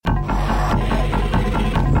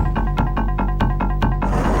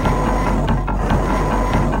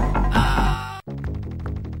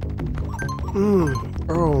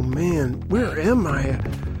I?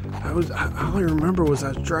 All I remember was I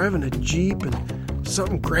was driving a Jeep and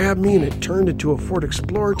something grabbed me and it turned into a Ford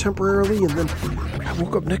Explorer temporarily, and then I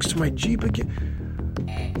woke up next to my Jeep again.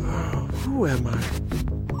 Who am I?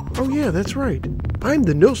 Oh yeah, that's right. I'm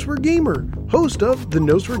the No Swear Gamer, host of The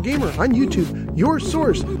No Swear Gamer on YouTube, your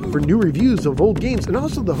source for new reviews of old games, and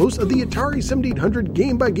also the host of the Atari 7800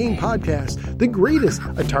 Game by Game podcast, the greatest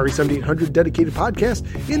Atari 7800 dedicated podcast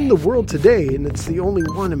in the world today, and it's the only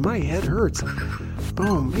one, and my head hurts.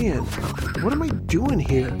 Oh man, what am I doing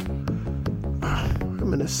here?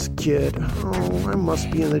 I'm in a skid. Oh, I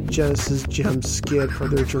must be in the Genesis Gems skid for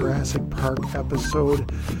their Jurassic Park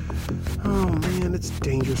episode. Oh man, it's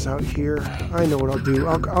dangerous out here. I know what I'll do.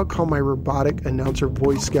 I'll call my robotic announcer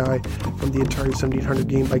voice guy from the Atari 7800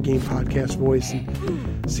 Game by Game podcast voice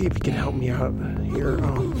and see if he can help me out here.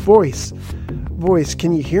 Oh, voice,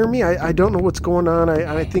 can you hear me? I don't know what's going on.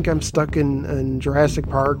 I think I'm stuck in Jurassic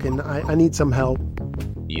Park and I need some help.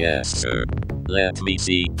 Yes, sir. Let me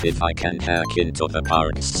see if I can hack into the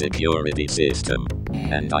park's security system,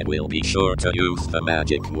 and I will be sure to use the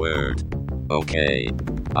magic word. Okay,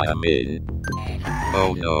 I am in.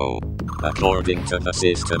 Oh no. According to the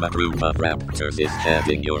system, a group of raptors is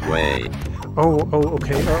heading your way. Oh,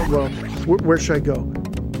 okay. Well, where should I go?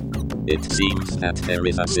 It seems that there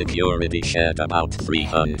is a security shed about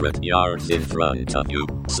 300 yards in front of you,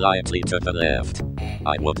 slightly to the left.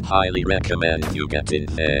 I would highly recommend you get in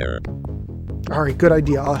there. Alright, good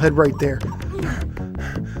idea. I'll head right there.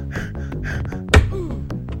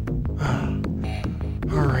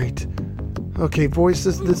 Alright. Okay, voice,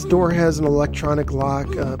 this door has an electronic lock,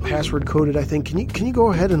 password coded, I think. Can you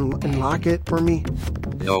go ahead and lock it for me?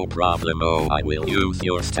 No problemo. I will use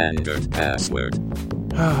your standard password.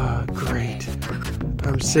 Great.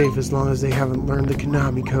 I'm safe as long as they haven't learned the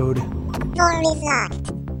Konami code. Door is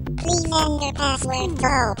locked. Please enter password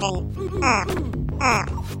to open. Up,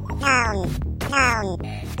 down, left,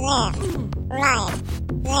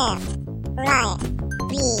 right,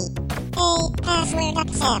 B. A. Password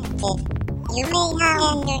accepted. You may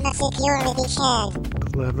now enter the security shed.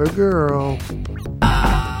 Clever girl.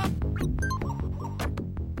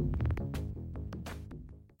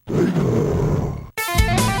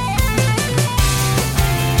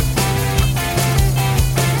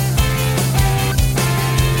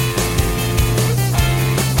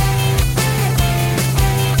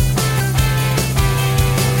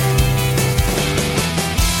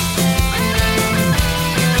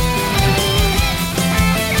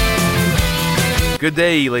 Good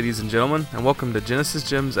day, ladies and gentlemen, and welcome to Genesis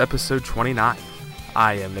Gems episode 29.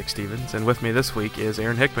 I am Nick Stevens, and with me this week is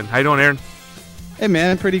Aaron Hickman. How you doing, Aaron? Hey,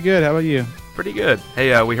 man, pretty good. How about you? Pretty good.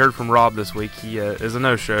 Hey, we heard from Rob this week. He is a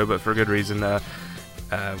no-show, but for good reason.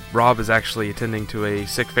 Rob is actually attending to a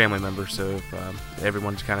sick family member, so if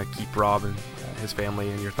everyone just kind of keep Rob and his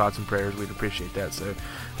family in your thoughts and prayers, we'd appreciate that. So,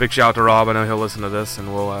 big shout out to Rob. I know he'll listen to this,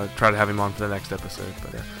 and we'll try to have him on for the next episode.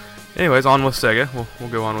 But anyways, on with Sega. We'll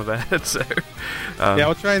go on with that. So, yeah,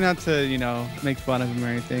 we'll try not to, make fun of him or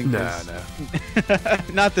anything. No.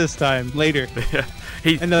 Not this time. Later.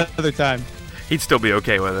 Another time. He'd still be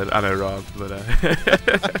okay with it. I know, Rob, but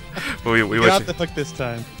we wish off the hook this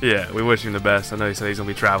time. Yeah, we wish him the best. I know he said he's gonna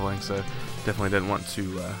be traveling, so definitely didn't want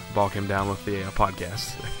to balk him down with the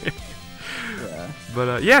podcast. Yeah.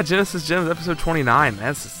 But Genesis Gems episode 29.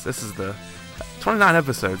 This is the 29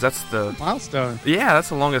 episodes. That's the milestone. Yeah, that's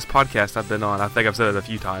the longest podcast I've been on. I think I've said it a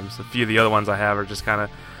few times. A few of the other ones I have are just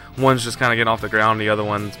one's just kind of getting off the ground. The other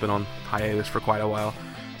one's been on hiatus for quite a while.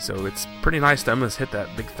 So it's pretty nice to almost hit that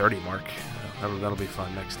big 30 mark. That'll be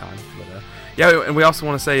fun next time. But and we also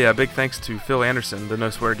want to say a big thanks to Phil Anderson, the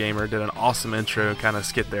No Swear Gamer. Did an awesome intro kind of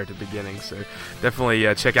skit there at the beginning. So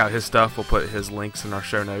definitely check out his stuff. We'll put his links in our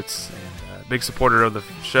show notes. And big supporter of the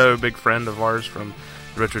show, big friend of ours from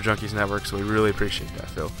the Retro Junkies Network. So we really appreciate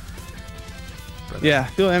that, Phil. But, yeah,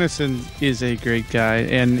 Phil Anderson is a great guy.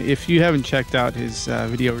 And if you haven't checked out his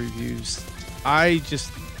video reviews, I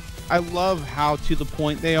love how to the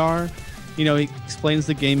point they are. He explains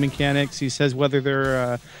the game mechanics. He says whether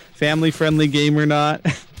they're a family-friendly game or not.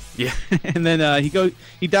 Yeah. And then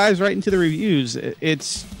he dives right into the reviews.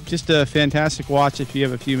 It's just a fantastic watch if you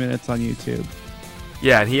have a few minutes on YouTube.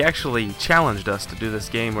 Yeah, and he actually challenged us to do this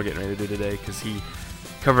game we're getting ready to do today because he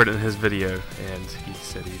covered it in his video, and he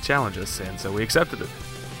said he'd challenge us, and so we accepted it.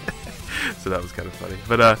 So that was kind of funny.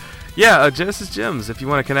 But Genesis Gems, if you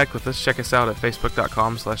want to connect with us, check us out at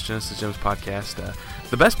facebook.com/Genesis Gems Podcast.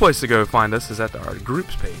 The best place to go find us is at our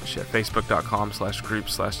groups page at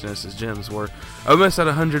facebook.com/groups/Genesis Gems. We're almost at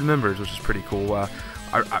 100 members, which is pretty cool.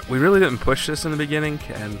 We really didn't push this in the beginning,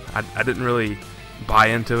 and I didn't really buy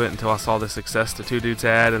into it until I saw the success the two dudes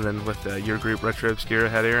had, and then with your group Retro Obscura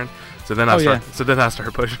had, Aaron. So then I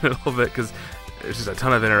started pushing it a little bit because there's just a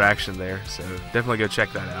ton of interaction there. So definitely go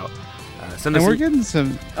check that out. We're getting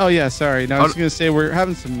some. Oh yeah, sorry. No, I was going to say we're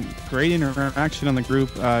having some great interaction on the group.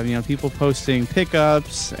 People posting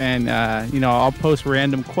pickups, and I'll post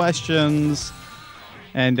random questions,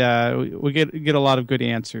 and we get a lot of good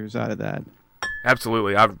answers out of that.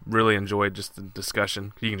 Absolutely, I've really enjoyed just the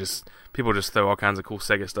discussion. People just throw all kinds of cool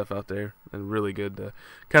Sega stuff out there, and really good to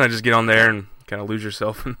kind of just get on there and kind of lose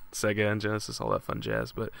yourself in Sega and Genesis, all that fun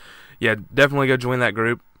jazz. But yeah, definitely go join that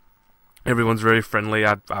group. Everyone's very friendly.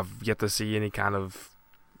 I've yet to see any kind of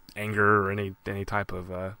anger or any type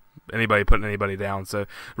of anybody putting anybody down. So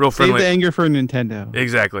real friendly. Save the anger for Nintendo.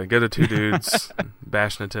 Exactly. Go to Two Dudes,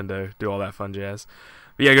 bash Nintendo, do all that fun jazz.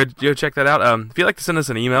 But yeah, go check that out. If you'd like to send us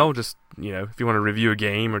an email, just if you want to review a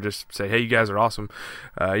game or just say, hey, you guys are awesome,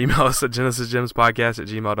 email us at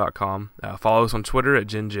genesisgemspodcast@gmail.com. Follow us on Twitter at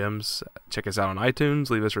GenGems. Check us out on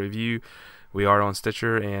iTunes. Leave us a review. We are on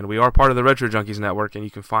Stitcher, and we are part of the Retro Junkies Network, and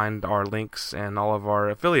you can find our links and all of our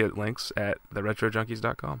affiliate links at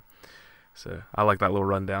theretrojunkies.com. So I like that little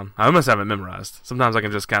rundown. I almost have it memorized. Sometimes I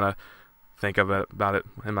can just kind of think about it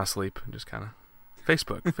in my sleep and just kind of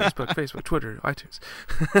Facebook, Twitter, iTunes.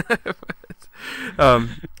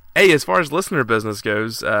 Hey, as far as listener business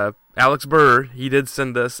goes, Alex Burr, he did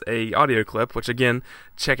send us a audio clip, which again,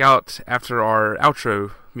 check out after our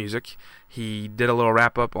outro music. He did a little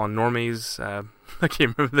wrap up on Normie's. I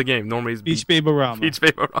can't remember the game. Normie's Beach Baby-Rama. Beach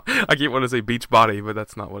Baby-Rama. I keep wanting to say Beach Body, but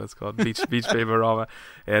that's not what it's called. Beach Baby-Rama.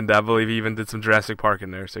 And I believe he even did some Jurassic Park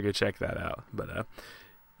in there, so go check that out. But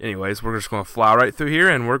anyways, we're just going to fly right through here,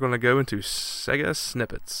 and we're going to go into Sega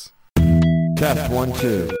Snippets. Test 1,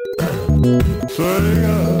 2.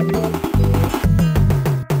 Sega.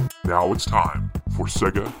 Now it's time for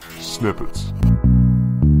Sega Snippets.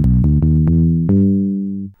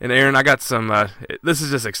 And Aaron, I got some, this is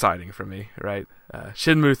just exciting for me, right?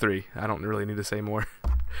 Shenmue 3, I don't really need to say more.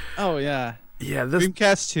 Oh, yeah. Yeah, this...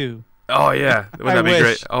 Dreamcast 2. Oh, yeah. Wouldn't that be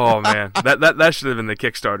great? Oh, man. That should have been the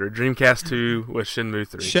Kickstarter. Dreamcast 2 with Shenmue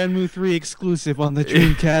 3. Shenmue 3 exclusive on the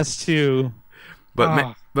Dreamcast 2.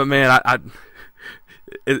 But man, I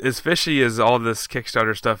as fishy as all this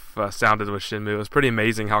Kickstarter stuff sounded with Shenmue, it was pretty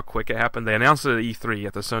amazing how quick it happened. They announced it at E3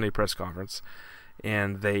 at the Sony press conference,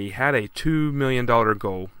 and they had a $2 million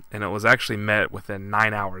goal, and it was actually met within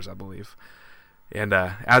 9 hours, I believe. And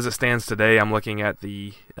as it stands today, I'm looking at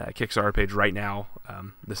the Kickstarter page right now.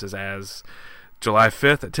 This is as July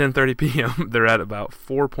 5th at 10:30 p.m. They're at about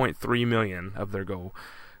 4.3 million of their goal,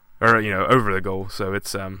 or over the goal. So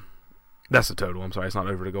it's that's the total. I'm sorry, it's not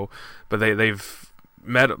over the goal, but they've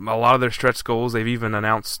met a lot of their stretch goals. They've even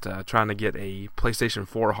announced trying to get a PlayStation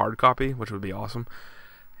 4 hard copy, which would be awesome.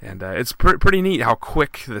 And it's pretty neat how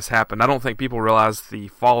quick this happened. I don't think people realize the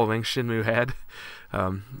following Shenmue had.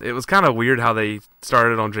 It was kind of weird how they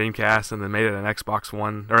started on Dreamcast and then made it an Xbox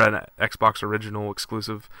One or an Xbox original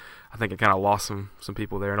exclusive. I think it kind of lost some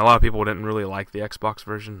people there, and a lot of people didn't really like the Xbox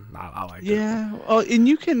version. I liked it. Yeah, well, and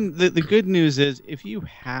you can. The good news is if you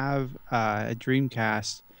have a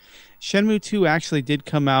Dreamcast, Shenmue 2 actually did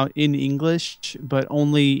come out in English, but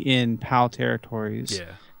only in PAL territories.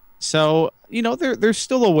 Yeah. So, there's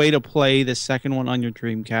still a way to play the second one on your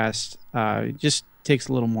Dreamcast. It just takes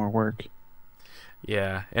a little more work.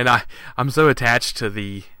 Yeah, and I'm so attached to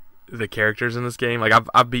the characters in this game. Like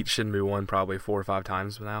I've beat Shenmue 1 probably 4 or 5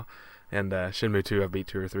 times now, and Shenmue 2 I've beat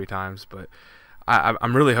 2 or 3 times. But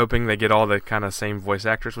I'm really hoping they get all the kind of same voice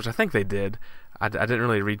actors, which I think they did. I didn't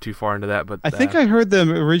really read too far into that, but I think I heard the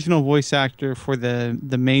original voice actor for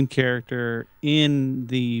the main character in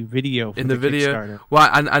the video. In the video, well,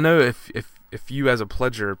 I know if you as a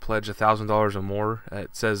pledger pledge $1,000 or more,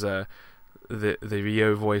 it says the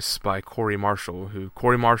Ryo voice by Corey Marshall.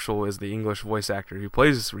 Corey Marshall is the English voice actor who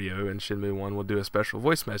plays Ryo in Shenmue 1. Will do a special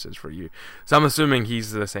voice message for you. So I'm assuming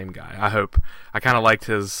he's the same guy. I hope. I kind of liked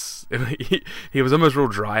his. He was almost real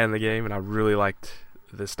dry in the game, and I really liked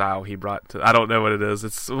the style he brought to. I don't know what it is.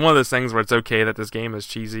 It's one of those things where it's okay that this game is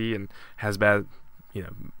cheesy and has bad.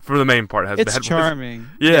 For the main part, has it's bad. Charming.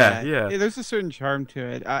 Yeah. There's a certain charm to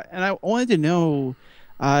it, and I wanted to know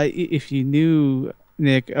if you knew,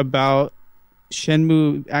 Nick, about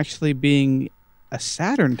Shenmue actually being a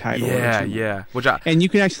Saturn title. Yeah. And you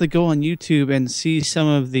can actually go on YouTube and see some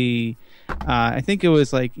of the, I think it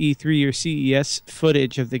was like E3 or CES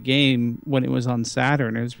footage of the game when it was on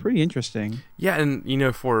Saturn. It was pretty interesting. Yeah,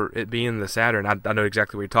 and for it being the Saturn, I know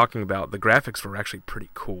exactly what you're talking about. The graphics were actually pretty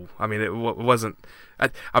cool. I mean, it wasn't.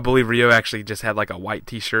 I believe Ryo actually just had like a white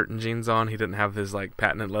T-shirt and jeans on. He didn't have his like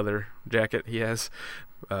patented leather jacket he has.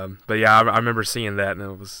 But yeah, I remember seeing that, and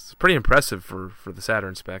it was pretty impressive for the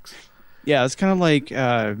Saturn specs. Yeah, it's kind of like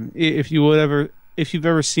if you've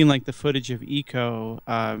ever seen like the footage of Eco,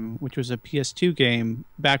 which was a PS2 game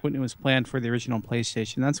back when it was planned for the original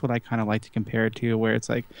PlayStation. That's what I kind of like to compare it to, where it's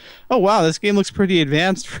like, oh wow, this game looks pretty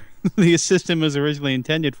advanced for the system was originally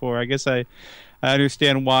intended for. I guess I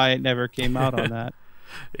understand why it never came out on that.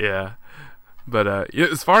 Yeah. But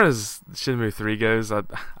as far as Shenmue 3 goes, I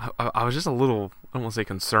was just a little, I don't want to say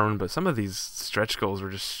concerned, but some of these stretch goals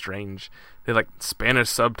were just strange. They had like Spanish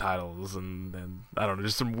subtitles and I don't know,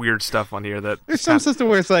 just some weird stuff on here that... There's some system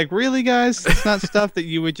where it's like, really guys? It's not stuff that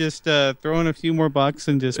you would just throw in a few more bucks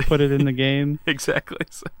and just put it in the game? Exactly.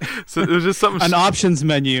 So it was just something... An options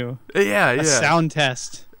menu. Yeah. A sound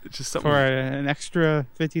test. Just something... For an extra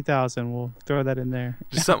 50,000, we'll throw that in there.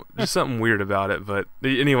 Just something weird about it, but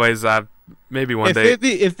anyways, maybe one day...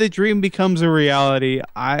 If the dream becomes a reality,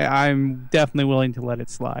 I'm definitely willing to let it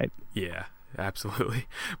slide. Yeah, absolutely.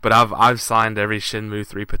 But I've signed every Shenmue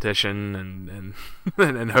 3 petition and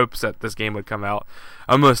in hopes that this game would come out.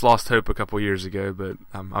 I almost lost hope a couple years ago, but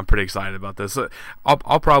I'm pretty excited about this.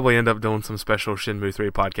 I'll probably end up doing some special Shenmue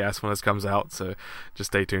 3 podcasts when this comes out, so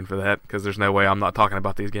just stay tuned for that, because there's no way I'm not talking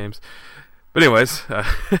about these games. But anyways,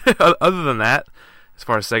 other than that, as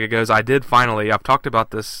far as Sega goes, I've talked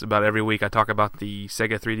about this about every week. I talk about the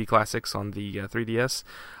Sega 3D Classics on the 3DS.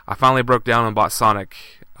 I finally broke down and bought Sonic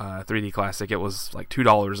 3D Classic. It was like $2.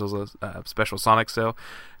 It was a special Sonic sale.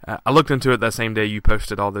 I looked into it that same day you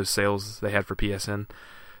posted all those sales they had for PSN.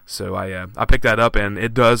 So I picked that up, and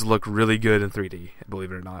it does look really good in 3D,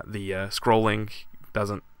 believe it or not. The scrolling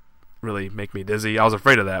doesn't really make me dizzy. I was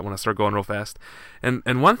afraid of that when I started going real fast.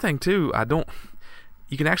 And one thing, too,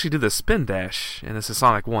 you can actually do the spin dash in this is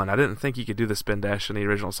Sonic 1. I didn't think you could do the spin dash in the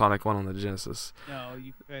original Sonic 1 on the Genesis. No,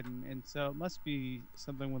 you couldn't. And so it must be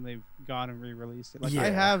something when they've gone and re-released it. Like, Yeah. I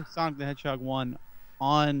have Sonic the Hedgehog 1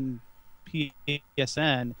 on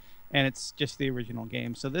PSN, and it's just the original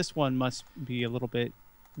game. So this one must be a little bit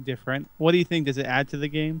different. What do you think? Does it add to the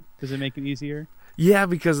game? Does it make it easier? Yeah,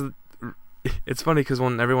 because it's funny because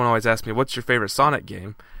when everyone always asks me, what's your favorite Sonic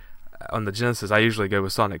game? On the Genesis, I usually go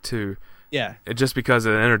with Sonic 2. Yeah. Just because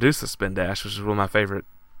it introduced the spin dash, which is one of my favorite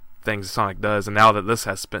things Sonic does, and now that this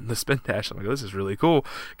has the spin dash, I'm like, this is really cool.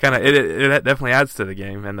 Kind of, it definitely adds to the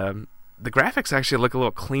game, and the graphics actually look a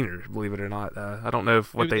little cleaner, believe it or not. I don't know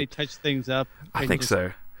if Maybe they touch things up. I think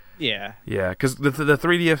so. Yeah. Yeah, because the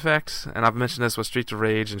 3D effect, and I've mentioned this with Streets of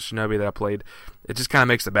Rage and Shinobi that I played, it just kind of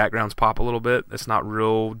makes the backgrounds pop a little bit. It's not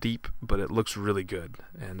real deep, but it looks really good,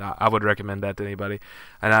 and I would recommend that to anybody.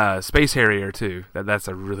 And Space Harrier too. That's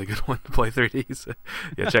a really good one to play 3D. So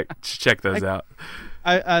yeah, check those out.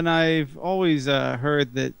 I've always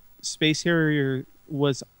heard that Space Harrier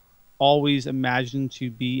was always imagined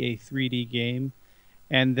to be a 3D game,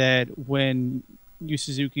 and that when Yu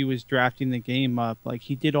Suzuki was drafting the game up, like,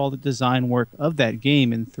 he did all the design work of that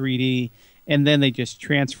game in 3D, and then they just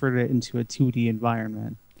transferred it into a 2D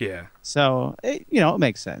environment. Yeah. So it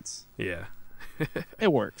makes sense. Yeah.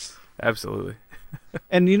 It works. Absolutely.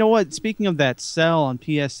 And you know what? Speaking of that sell on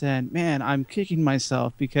PSN, man, I'm kicking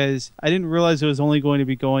myself because I didn't realize it was only going to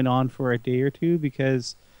be going on for a day or two,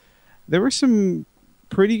 because there were some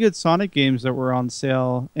pretty good Sonic games that were on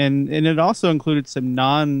sale, and it also included some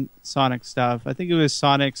non-Sonic stuff. I think it was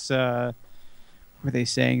Sonic's, what were they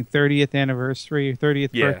saying, 30th anniversary or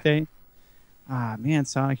 30th birthday? Ah, man,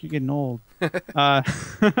 Sonic, you're getting old. But I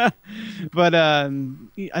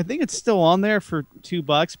think it's still on there for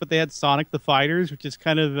 $2, but they had Sonic the Fighters, which is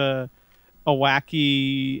kind of a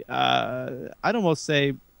wacky, I'd almost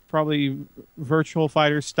say probably Virtual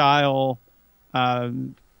Fighter style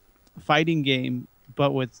fighting game,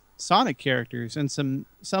 but with Sonic characters and some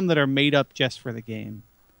that are made up just for the game.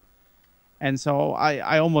 And so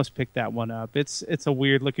I almost picked that one up. It's a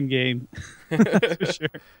weird looking game, for sure.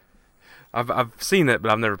 I've seen it, but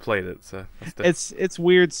I've never played it. So it's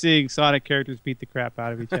weird seeing Sonic characters beat the crap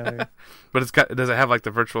out of each other. But does it have like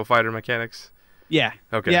the Virtual Fighter mechanics? Yeah.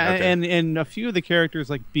 Okay. Yeah, okay. And a few of the characters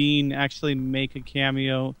like Bean actually make a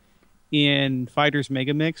cameo in Fighters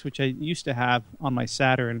Mega Mix, which I used to have on my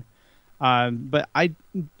Saturn. But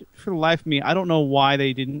for the life of me, I don't know why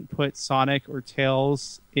they didn't put Sonic or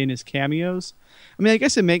Tails in his cameos. I mean, I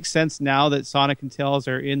guess it makes sense now that Sonic and Tails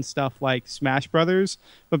are in stuff like Smash Brothers,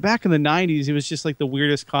 but back in the 90s, it was just like the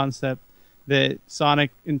weirdest concept that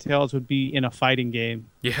Sonic and Tails would be in a fighting game.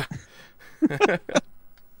 Yeah.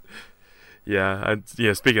 Yeah.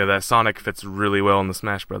 Speaking of that, Sonic fits really well in the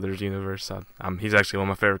Smash Brothers universe. He's actually one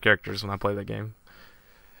of my favorite characters when I play that game.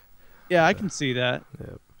 Yeah, I can see that.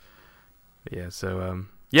 Yeah. Yeah, so,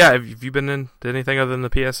 have you been into anything other than the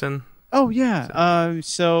PSN Oh yeah.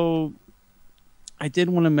 So I did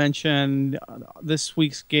want to mention this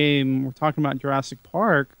week's game. We're talking about Jurassic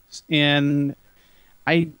Park, and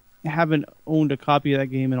I haven't owned a copy of that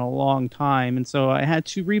game in a long time, and so I had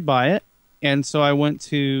to rebuy it. And so I went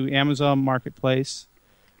to Amazon Marketplace,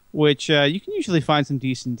 which you can usually find some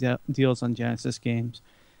decent deals on Genesis games.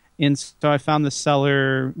 And so I found the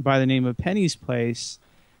seller by the name of Penny's Place.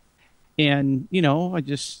 And, I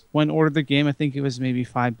just went and ordered the game. I think it was maybe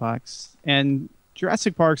 $5. And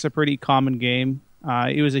Jurassic Park's a pretty common game.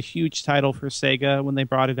 It was a huge title for Sega when they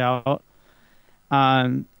brought it out.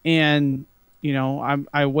 I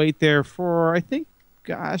wait there for, I think,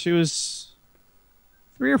 it was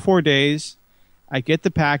 3 or 4 days. I get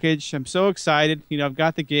the package. I'm so excited. I've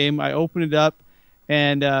got the game. I open it up,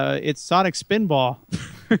 and it's Sonic Spinball.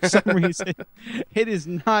 For some reason, it is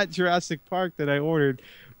not Jurassic Park that I ordered.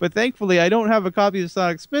 But thankfully, I don't have a copy of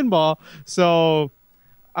Sonic Spinball. So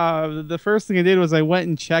the first thing I did was I went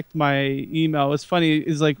and checked my email. What's funny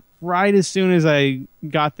is right as soon as I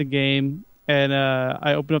got the game and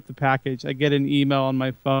I opened up the package, I get an email on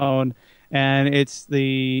my phone, and it's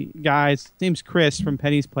the guy's name's Chris from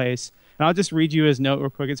Penny's Place. And I'll just read you his note real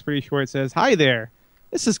quick. It's pretty short. It says, "Hi there.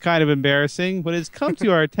 This is kind of embarrassing, but it's come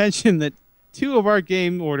to our attention that 2 of our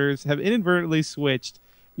game orders have inadvertently switched.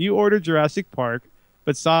 You ordered Jurassic Park,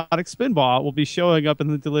 but Sonic Spinball will be showing up in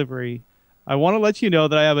the delivery. I want to let you know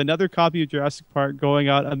that I have another copy of Jurassic Park going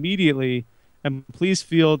out immediately, and please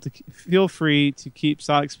feel free to keep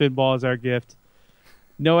Sonic Spinball as our gift.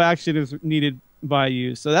 No action is needed by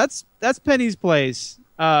you." So that's Penny's Place.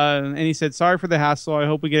 And he said, "Sorry for the hassle. I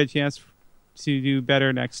hope we get a chance to do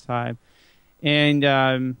better next time." And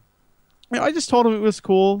I just told him it was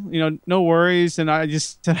cool. No worries. And I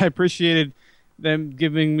just said I appreciated them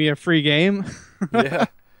giving me a free game. Yeah.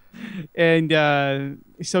 And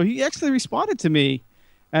so he actually responded to me,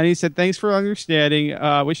 and he said, "Thanks for understanding.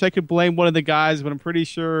 Wish I could blame one of the guys, but I'm pretty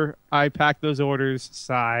sure I packed those orders.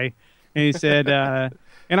 Sigh." And he said,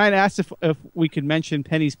 and I'd asked if we could mention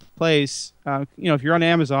Penny's Place. If you're on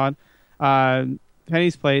Amazon,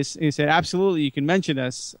 Penny's Place. And he said, "Absolutely, you can mention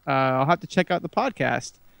us. I'll have to check out the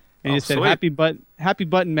podcast." And he said, sweet. happy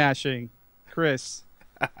button mashing, Chris."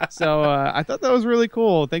 So I thought that was really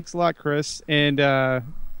cool. Thanks a lot, Chris. And, I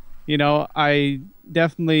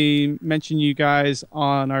definitely mentioned you guys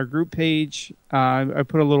on our group page. I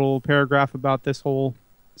put a little paragraph about this whole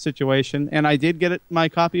situation. And I did get my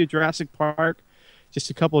copy of Jurassic Park just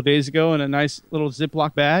a couple of days ago in a nice little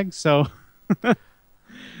Ziploc bag. So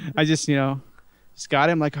I just got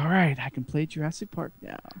him all right, I can play Jurassic Park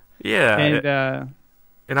now. Yeah.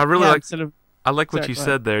 And I really like what you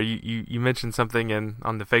said there. You mentioned something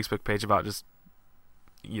on the Facebook page about just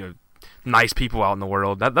nice people out in the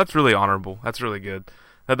world. That's really honorable. That's really good.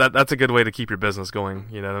 That's a good way to keep your business going.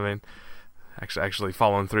 You know what I mean? Actually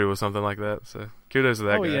following through with something like that. So kudos to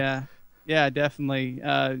that guy. Yeah, definitely.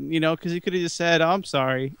 Because he could have just said, "I'm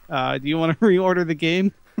sorry. Do you want to reorder the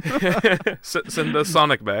game?" Send the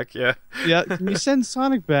Sonic back. Yeah. Yeah, you send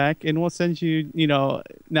Sonic back, and we'll send you.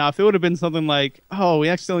 Now if it would have been something like, "Oh, we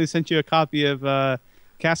accidentally sent you a copy of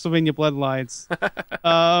Castlevania Bloodlines."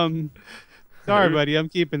 Sorry, buddy, I'm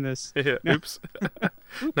keeping this. Yeah, oops.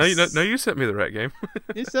 No, you sent me the right game.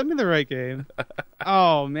 You sent me the right game.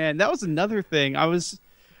 Oh man, that was another thing. I was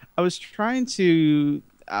trying to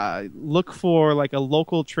look for a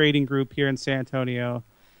local trading group here in San Antonio,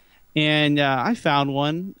 and I found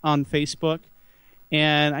one on Facebook.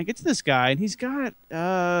 And I get to this guy, and he's got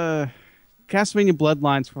Castlevania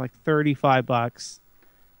Bloodlines for $35.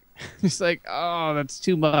 It's oh, that's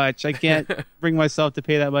too much. I can't bring myself to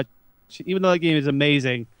pay that much, even though the game is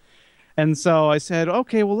amazing. And so I said,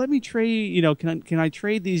 "Okay, well, let me trade. Can I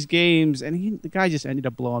trade these games?" And the guy just ended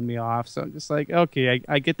up blowing me off. So I'm just okay,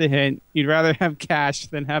 I get the hint. You'd rather have cash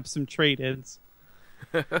than have some trade-ins.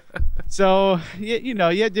 So you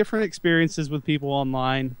had different experiences with people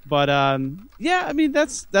online, but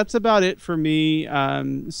that's about it for me.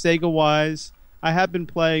 Sega wise, I have been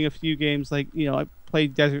playing a few games. I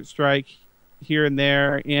played Desert Strike here and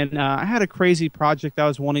there, and I had a crazy project I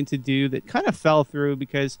was wanting to do that kind of fell through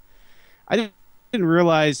because I didn't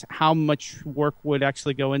realize how much work would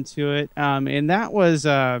actually go into it, and that was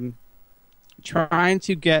trying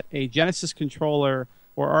to get a Genesis controller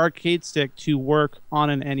or arcade stick to work on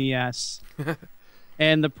an NES.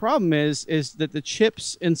 And the problem is that the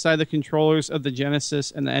chips inside the controllers of the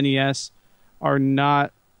Genesis and the NES are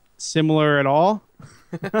not similar at all.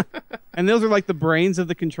 And those are the brains of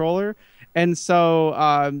the controller. And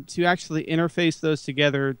so to actually interface those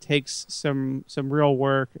together takes some real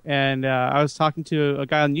work. And I was talking to a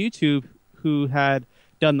guy on YouTube who had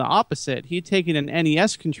done the opposite. He'd taken an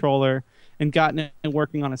NES controller and gotten it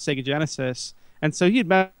working on a Sega Genesis. And so he'd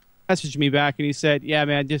messaged me back and he said, yeah,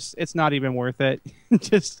 man, just it's not even worth it.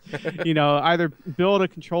 Just, either build a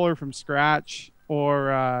controller from scratch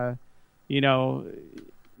or,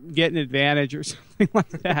 get an Advantage or something like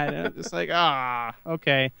that. And I'm just like,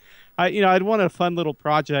 okay. I'd want a fun little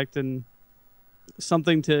project and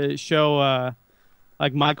something to show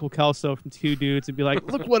like Michael Kelso from Two Dudes and be like,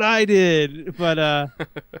 look what I did. But,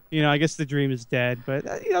 I guess the dream is dead. But,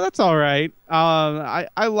 that's all right.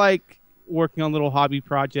 I like working on little hobby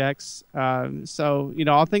projects. So,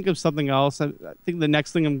 I'll think of something else. I think the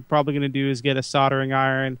next thing I'm probably going to do is get a soldering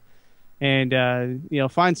iron and,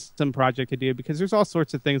 find some project to do, because there's all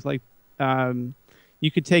sorts of things like you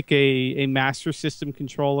could take a Master System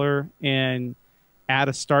controller and add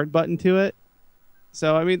a start button to it.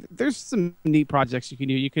 So, I mean, there's some neat projects you can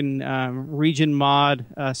do. You can region mod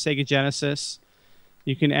Sega Genesis.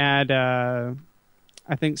 You can add,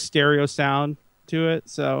 I think, stereo sound to it.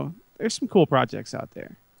 So there's some cool projects out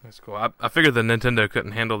there. That's cool. I figured the Nintendo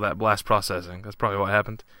couldn't handle that blast processing. That's probably what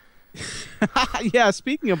happened. Yeah,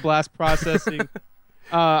 speaking of blast processing,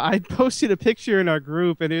 I posted a picture in our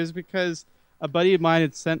group, and it was because a buddy of mine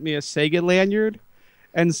had sent me a Sega lanyard.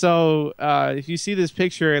 And so if you see this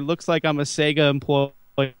picture, it looks like I'm a Sega employee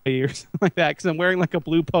or something like that, because I'm wearing like a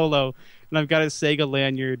blue polo and I've got a Sega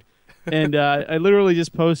lanyard. And I literally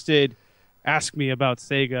just posted, ask me about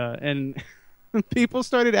Sega. And people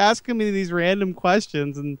started asking me these random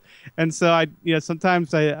questions. And so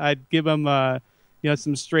sometimes I'd give them,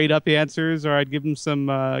 some straight up answers, or I'd give them some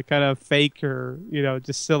kind of fake or,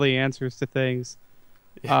 just silly answers to things.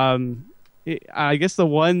 Yeah. I guess the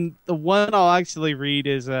one I'll actually read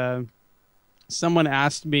is someone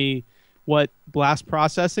asked me what blast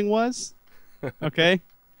processing was. Okay.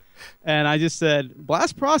 And I just said,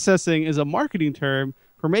 blast processing is a marketing term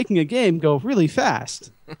for making a game go really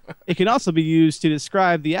fast. It can also be used to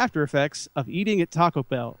describe the after effects of eating at Taco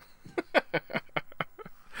Bell.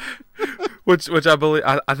 Which I believe,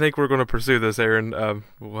 I think we're going to pursue this, Aaron.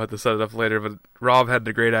 We'll have to set it up later, but Rob had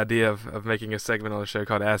the great idea of making a segment on the show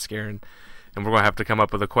called Ask Aaron. And we're going to have to come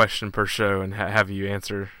up with a question per show and have you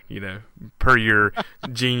answer, per your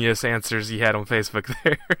genius answers you had on Facebook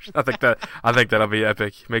there. I think that'll be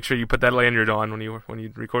epic. Make sure you put that lanyard on when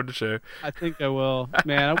you record the show. I think I will.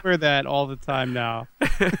 Man, I wear that all the time now.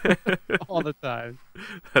 All the time.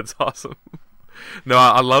 That's awesome. No,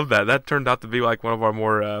 I love that. That turned out to be like one of our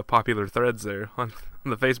more popular threads there on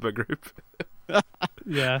the Facebook group.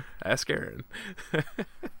 Yeah. Ask Aaron.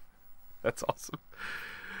 That's awesome.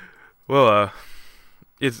 Well,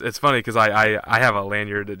 it's funny because I have a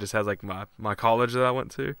lanyard that just has like my college that I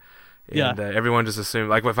went to, and everyone just assumes,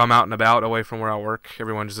 like, if I'm out and about away from where I work,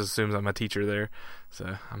 everyone just assumes I'm a teacher there.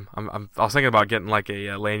 So I was thinking about getting like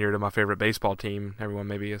a lanyard of my favorite baseball team. Everyone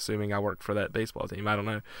may be assuming I work for that baseball team. I don't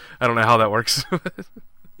know how that works.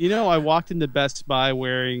 I walked into Best Buy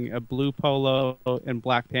wearing a blue polo and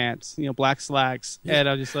black pants, black slacks, and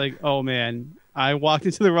I was just like, oh man, I walked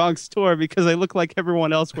into the wrong store because I look like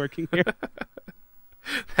everyone else working here.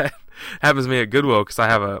 That happens to me at Goodwill because I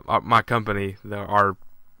have my company, our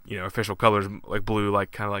official colors like blue,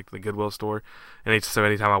 like kind of like the Goodwill store. And so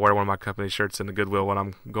anytime I wear one of my company shirts in the Goodwill when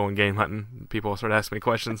I'm going game hunting, people start asking me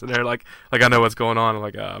questions, and they're like I know what's going on. I'm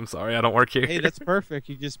like, I'm sorry, I don't work here. Hey, that's perfect.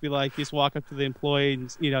 You just be like, you just walk up to the employee and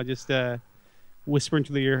just whisper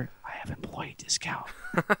into the ear, I have employee discount.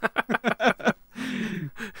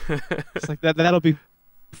 It's like that'll be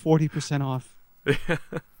 40% off. Yeah.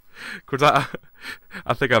 Of course,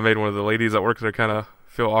 I think I made one of the ladies at work there kind of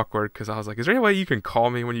feel awkward because I was like, is there any way you can call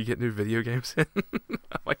me when you get new video games in?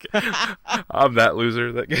 I'm like, I'm that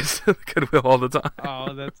loser that gets to the Goodwill all the time.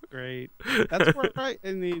 Oh, that's great. That's where, right?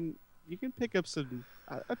 I mean, you can pick up some.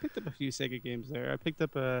 I picked up a few Sega games there. I picked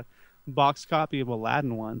up a box copy of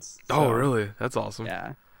Aladdin once. So, oh, really? That's awesome.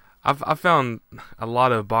 Yeah. I've found a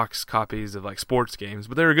lot of box copies of like sports games,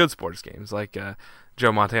 but they were good sports games, like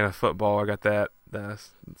Joe Montana football. I got that.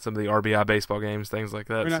 Some of the RBI baseball games, things like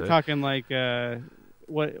that. We're not talking like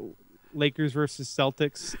what Lakers versus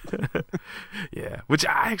Celtics. Yeah, which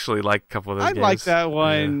I actually like a couple of those games. I liked that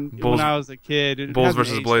one when I was a kid. Bulls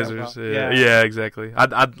versus Blazers. Yeah, exactly.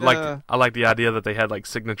 I like the idea that they had like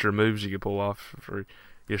signature moves you could pull off for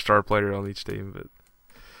your star player on each team, but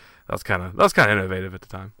that was kind of innovative at the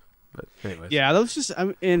time. But anyways. Yeah, those just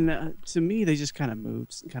to me they just kind of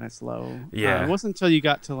moved kind of slow. Yeah, it wasn't until you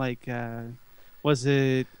got to like was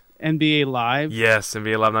it NBA Live? Yes,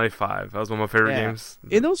 NBA Live 95. That was one of my favorite games.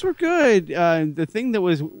 And those were good. The thing that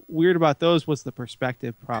was weird about those was the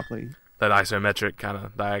perspective, probably. that isometric kind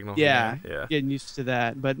of diagonal. Yeah, Yeah. getting used to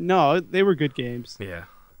that. But no, they were good games. Yeah.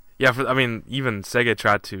 Yeah, even Sega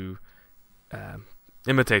tried to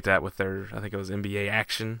imitate that with their, I think it was NBA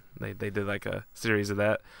Action. They did like a series of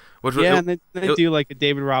that. And they do like a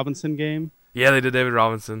David Robinson game. Yeah, they did David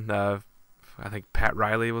Robinson. I think Pat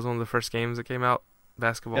Riley was one of the first games that came out,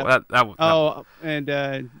 basketball. Yep.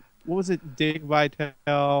 And what was it? Dig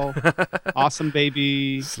Vitale, Awesome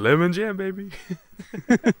Baby. Slim and Jam, baby.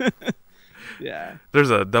 Yeah. There's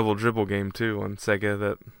a double dribble game too on Sega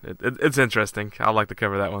that it's interesting. I'd like to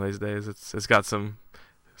cover that one of these days. It's got some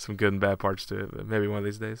good and bad parts to it, but maybe one of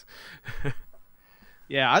these days.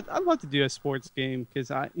 Yeah, I'd love to do a sports game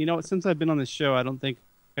because since I've been on this show, I don't think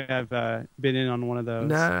I've been in on one of those.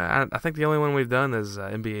 No, I think the only one we've done is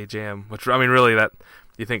NBA Jam, which really that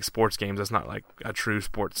you think sports games. That's not like a true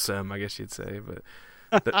sports sim, I guess you'd say, but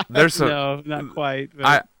there's some. No, not quite.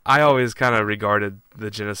 But... I always kind of regarded the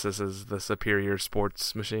Genesis as the superior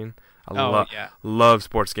sports machine. I love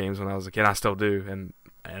sports games when I was a kid. I still do, and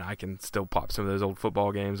I can still pop some of those old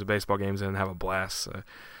football games and baseball games and have a blast. So.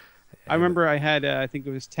 I remember I had I think it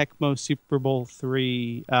was Tecmo Super Bowl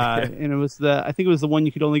 3, and it was the one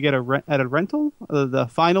you could only get at a rental, the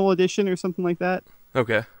final edition or something like that.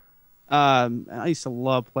 Okay. I used to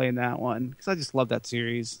love playing that one because I just love that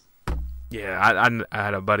series. Yeah, I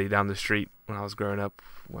had a buddy down the street when I was growing up.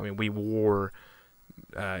 I mean, we wore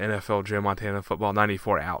NFL Joe Montana Football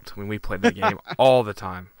 94 out. I mean, we played that game all the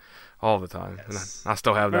time. Yes. And I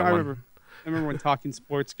still have that one. I remember when talking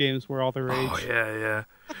sports games were all the rage. Oh, yeah.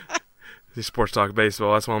 The Sports Talk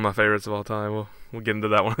Baseball, that's one of my favorites of all time. We'll get into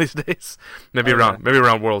that one of these days. Maybe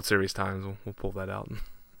around World Series times we'll pull that out and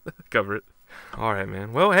cover it. All right,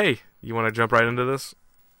 man. Well, hey, you want to jump right into this?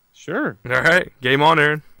 Sure. All right. Game on,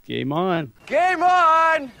 Aaron. Game on. Game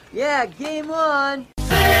on! Yeah, game on!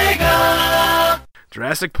 Sega!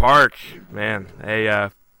 Jurassic Park. Man. Hey,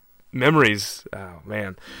 memories. Oh,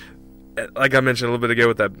 man. Like I mentioned a little bit ago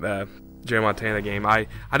with that Joe Montana game, I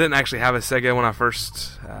didn't actually have a Sega when I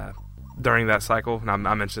first, during that cycle, and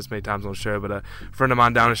I mentioned this many times on the show, but a friend of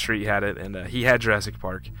mine down the street had it, and he had Jurassic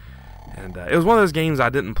Park. And it was one of those games I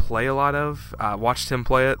didn't play a lot of. I watched him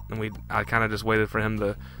play it, and I kind of just waited for him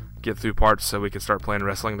to get through parts so we could start playing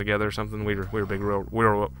wrestling together or something. We were big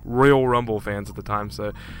Royal Rumble fans at the time, so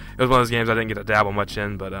it was one of those games I didn't get to dabble much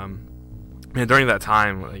in. But during that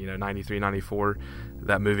time, 93, 94,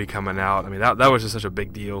 that movie coming out, I mean that was just such a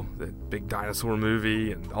big deal. The big dinosaur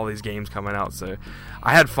movie and all these games coming out. So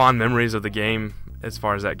I had fond memories of the game as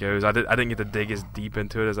far as that goes. I didn't get to dig as deep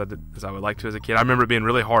into it as I would like to as a kid. I remember it being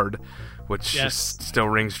really hard, which still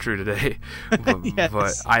rings true today. But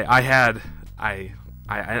I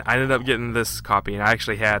ended up getting this copy, and I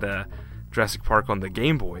actually had Jurassic Park on the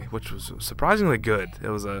Game Boy, which was surprisingly good. It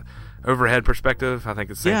was a overhead perspective. I think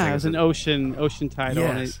it's the same thing. Yeah, it was an ocean title,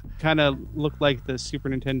 and Yes. it kind of looked like the Super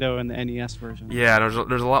Nintendo and the NES version. Yeah,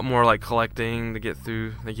 there's a lot more like collecting to get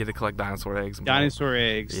through. Like you had to collect dinosaur eggs. Dinosaur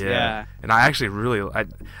eggs, yeah. And I actually I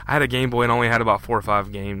had a Game Boy and only had about 4 or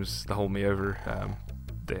 5 games to hold me over.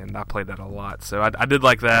 And I played that a lot. So I did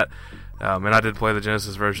like that. And I did play the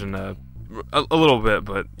Genesis version a little bit,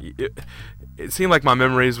 but it seemed like my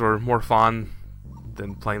memories were more fond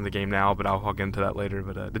than playing the game now, but I'll get into that later.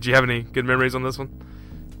 But did you have any good memories on this one?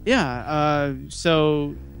 Yeah,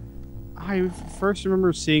 so I first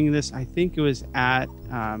remember seeing this, I think it was at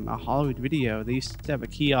a Hollywood Video. They used to have a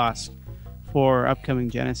kiosk for upcoming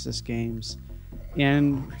Genesis games.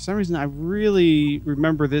 And for some reason, I really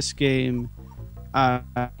remember this game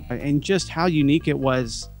and just how unique it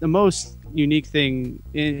was. The most unique thing,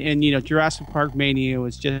 and Jurassic Park Mania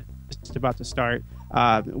was just about to start,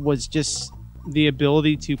 was just the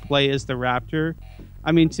ability to play as the raptor.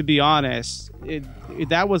 I mean, to be honest,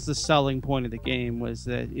 that was the selling point of the game, was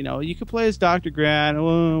that, you could play as Dr. Grant,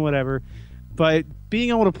 whatever, but being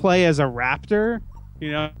able to play as a raptor,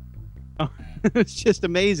 it's just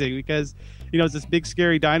amazing because, it's this big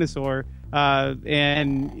scary dinosaur,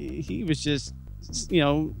 and he was just,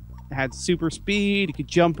 had super speed, he could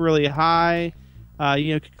jump really high,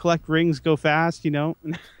 could collect rings, go fast, He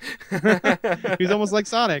was almost like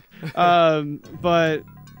Sonic. But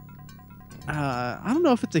I don't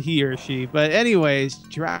know if it's a he or she, but anyways,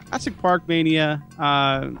 Jurassic Park Mania,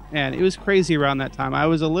 and it was crazy around that time. I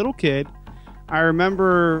was a little kid. I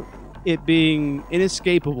remember it being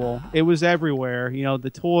inescapable. It was everywhere. The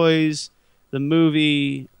toys, the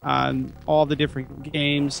movie, all the different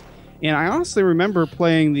games. And I honestly remember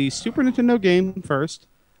playing the Super Nintendo game first.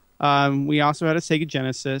 We also had a Sega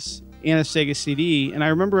Genesis and a Sega CD. And I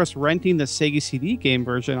remember us renting the Sega CD game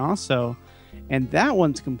version also. And that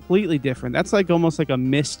one's completely different. That's like almost like a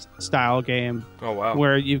Myst style game. Oh, wow.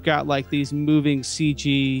 Where you've got like these moving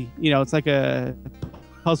CG, it's like a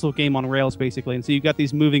puzzle game on rails basically. And so you've got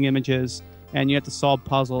these moving images and you have to solve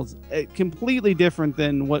puzzles. Completely different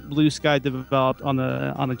than what Blue Sky developed on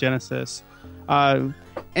the Genesis. And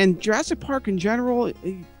Jurassic Park in general,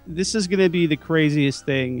 this is going to be the craziest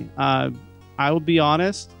thing. I will be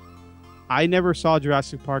honest, I never saw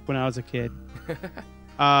Jurassic Park when I was a kid.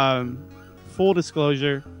 Full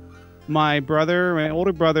disclosure, my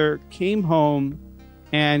older brother, came home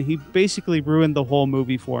and he basically ruined the whole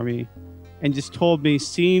movie for me and just told me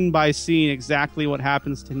scene by scene exactly what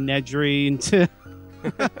happens to Nedry and to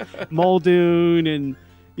Muldoon and,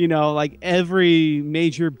 like every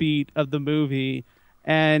major beat of the movie.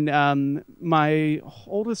 And my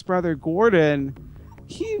oldest brother, Gordon,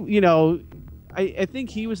 he, I think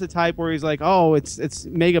he was the type where he's like, oh, it's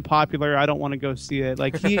mega popular, I don't want to go see it.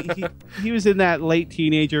 Like he was in that late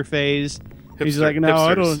teenager phase. He's like, no,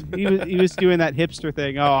 I don't. He was doing that hipster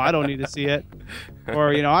thing. Oh, I don't need to see it.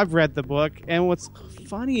 Or I've read the book. And what's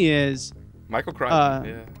funny is Michael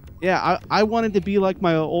Crichton. Yeah, I wanted to be like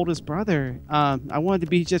my oldest brother. I wanted to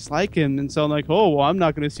be just like him. And so I'm like, oh, well, I'm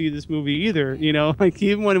not going to see this movie either. Like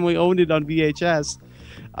even when we owned it on VHS.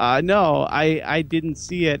 No, I didn't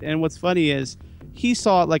see it. And what's funny is he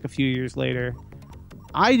saw it like a few years later.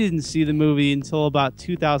 I didn't see the movie until about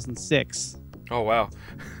 2006. Oh, wow.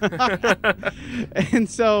 And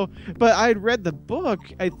so, but I'd read the book,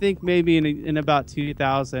 I think maybe in about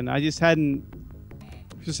 2000. I just hadn't,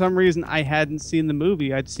 for some reason, I hadn't seen the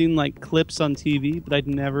movie. I'd seen like clips on TV, but I'd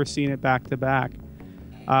never seen it back to back.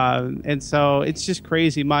 And so it's just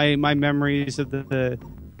crazy. My memories of the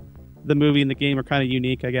movie and the game are kind of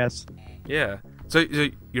unique, I guess. Yeah. So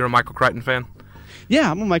you're a Michael Crichton fan? Yeah,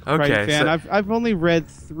 I'm a Michael Crichton fan. So I've only read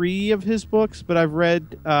 3 of his books, but I've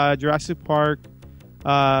read Jurassic Park,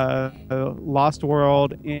 Lost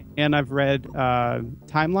World, and I've read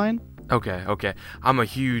Timeline. Okay. I'm a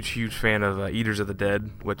huge fan of Eaters of the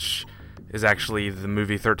Dead, which is actually the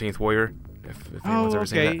movie 13th Warrior. If anyone's ever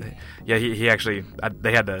seen that. Yeah, he actually,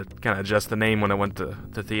 they had to kind of adjust the name when it went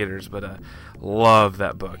to theaters, but love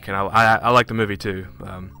that book, and I like the movie too.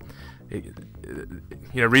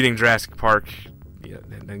 Reading Jurassic Park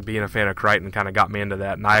and being a fan of Crichton kind of got me into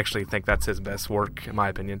that, and I actually think that's his best work, in my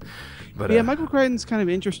opinion. But yeah, Michael Crichton's kind of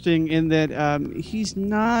interesting in that he's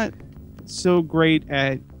not so great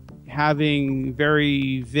at having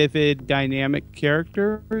very vivid, dynamic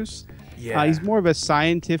characters. Yeah. He's more of a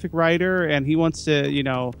scientific writer, and he wants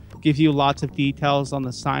to, give you lots of details on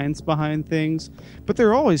the science behind things. But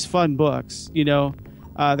they're always fun books,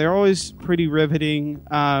 They're always pretty riveting.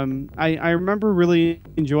 I remember really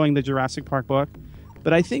enjoying the Jurassic Park book,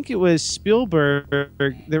 but I think it was Spielberg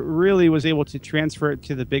that really was able to transfer it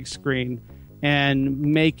to the big screen and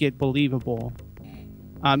make it believable.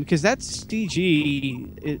 Because that's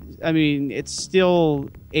CG. It's still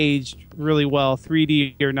aged really well,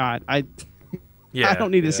 3D or not. I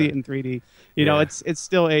don't need to see it in 3D. It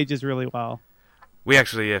still ages really well. We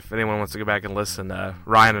actually, if anyone wants to go back and listen,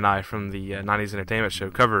 Ryan and I from the 90s Entertainment Show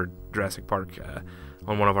covered Jurassic Park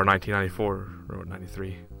on one of our 1994 or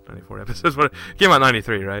 94 episodes. It came out in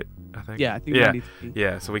 93, right? I think. Yeah, I think 93.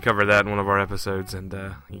 Yeah, so we covered that in one of our episodes, and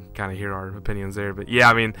you can kind of hear our opinions there. But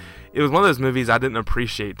yeah, it was one of those movies I didn't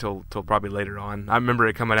appreciate till probably later on. I remember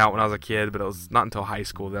it coming out when I was a kid, but it was not until high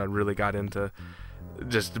school that I really got into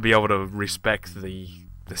just to be able to respect the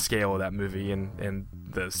scale of that movie and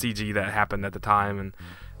the CG that happened at the time, and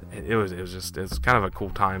it was kind of a cool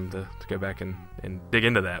time to go back and dig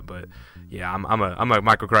into that. But yeah, I'm a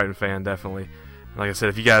Michael Crichton fan, definitely. Like I said,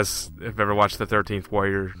 if you guys have ever watched The 13th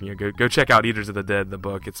Warrior, go check out Eaters of the Dead, the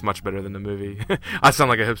book. It's much better than the movie. I sound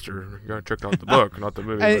like a hipster. You checked out the book, not the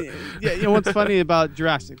movie. What's funny about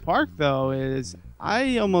Jurassic Park, though, is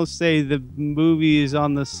I almost say the movie is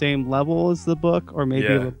on the same level as the book, or maybe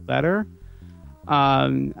a little better.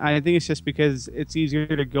 I think it's just because it's easier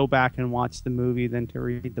to go back and watch the movie than to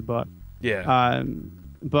read the book. Yeah.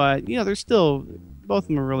 But there's still, both of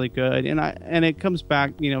them are really good, and it comes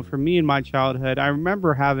back, for me in my childhood, I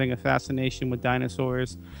remember having a fascination with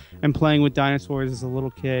dinosaurs and playing with dinosaurs as a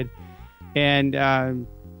little kid, and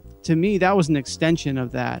to me that was an extension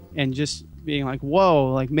of that, and just being like,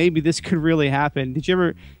 whoa, like maybe this could really happen. Did you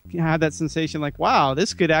ever have that sensation like, wow,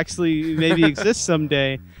 this could actually maybe exist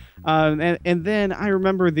someday? And then I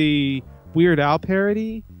remember the Weird Al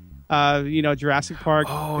parody, Jurassic Park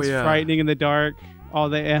is frightening in the dark. All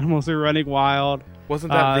the animals are running wild.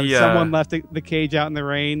 Wasn't that someone left the cage out in the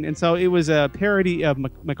rain? And so it was a parody of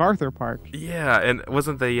MacArthur Park. Yeah, and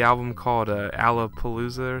wasn't the album called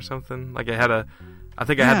Alapalooza or something? Like it had I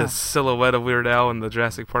think I had the silhouette of Weird Al and the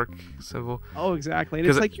Jurassic Park symbol. Oh, exactly. And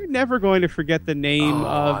it's like you're never going to forget the name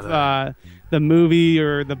of the movie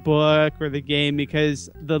or the book or the game because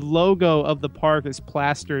the logo of the park is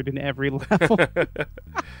plastered in every level.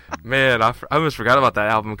 Man, I almost forgot about that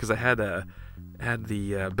album because I had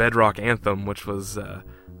the Bedrock Anthem, which was the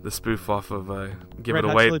spoof off of Give Red It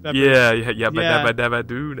Hot Away. Chili Peppers. Yeah, but dabba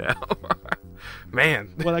do now.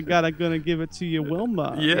 Man. What I got, I'm gonna give it to you,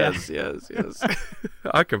 Wilma. Yes.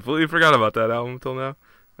 I completely forgot about that album until now.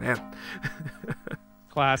 Man.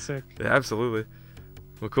 Classic. Yeah, absolutely.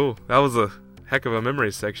 Well, cool. That was a heck of a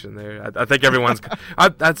memory section there. I think everyone's.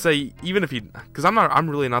 I'd say even if you, because I'm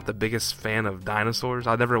really not the biggest fan of dinosaurs.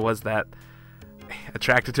 I never was that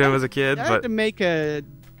attracted to him as a kid. I had to make a.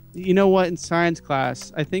 You know what? In science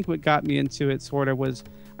class, I think what got me into it sort of was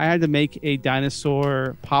I had to make a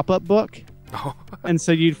dinosaur pop-up book. Oh. And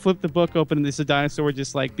so you'd flip the book open and this dinosaur would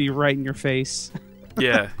just like be right in your face.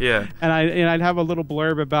 Yeah. And I'd have a little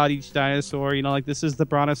blurb about each dinosaur. You know, like this is the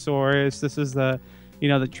Brontosaurus, this is the,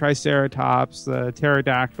 the Triceratops, the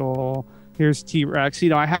Pterodactyl. Here's T-Rex.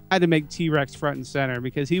 I had to make T-Rex front and center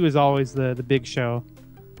because he was always the big show.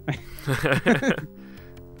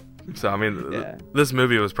 So I mean, this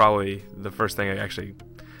movie was probably the first thing I actually.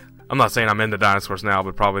 I'm not saying I'm into dinosaurs now,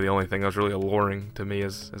 but probably the only thing that was really alluring to me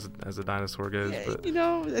as a dinosaur goes. But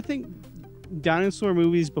I think dinosaur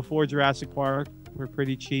movies before Jurassic Park were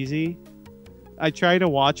pretty cheesy. I tried to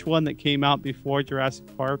watch one that came out before Jurassic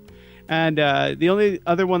Park, and the only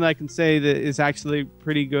other one that I can say that is actually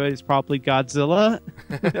pretty good is probably Godzilla.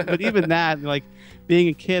 But even that, like being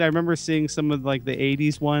a kid, I remember seeing some of like the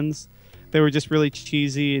 '80s ones. They were just really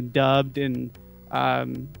cheesy and dubbed, and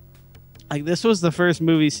like this was the first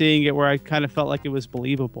movie seeing it where I kind of felt like it was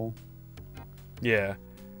believable. Yeah,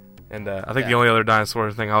 and I think the only other dinosaur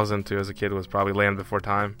thing I was into as a kid was probably Land Before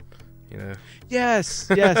Time. Yes,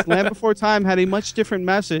 Land Before Time had a much different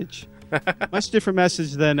message,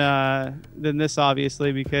 than this,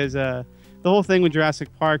 obviously, because the whole thing with Jurassic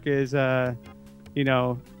Park is,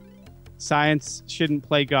 science shouldn't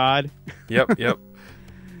play God. Yep.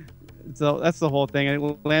 So that's the whole thing.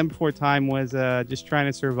 And Land Before Time was just trying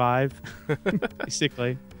to survive,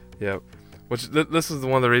 basically. Yep. Which this is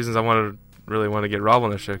one of the reasons I really want to get Rob on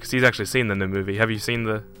the show because he's actually seen the new movie. Have you seen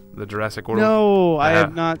the Jurassic World? No, I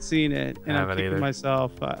have not seen it, and I'm kicking either.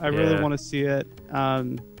 myself. I really want to see it.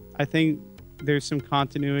 I think there's some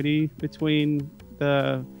continuity between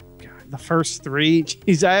the first three.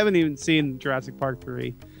 Jeez, I haven't even seen Jurassic Park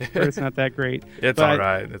 3. It's not that great. It's all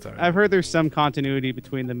right. I've heard there's some continuity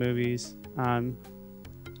between the movies. I'd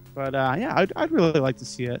really like to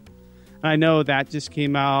see it. And I know that just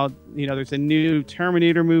came out. There's a new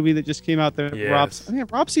Terminator movie that just came out. Yes.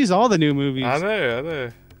 Rob sees all the new movies. I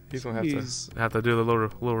know. He's gonna have to do the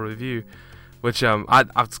little review, which I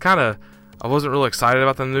wasn't really excited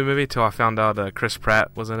about the new movie till I found out Chris Pratt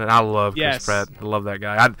was in it. I love Chris Pratt. I love that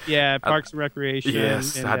guy. Parks and Recreation.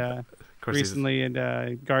 Yes. And, recently in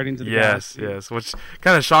Guardians of the Galaxy. Yes. Which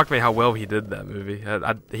kind of shocked me how well he did that movie.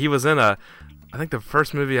 He was in I think the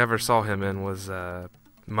first movie I ever saw him in was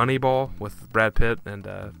Moneyball with Brad Pitt and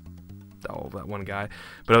that one guy.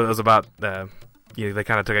 But it was about they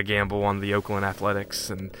kind of took a gamble on the Oakland Athletics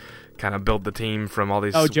and kind of build the team from all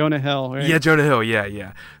these. Oh, Jonah Hill, right? Yeah, Jonah Hill.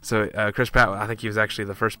 Yeah. So Chris Pratt, I think he was actually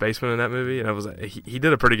the first baseman in that movie, and it was he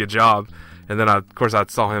did a pretty good job. And then of course I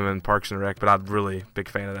saw him in Parks and Rec, but I'm really big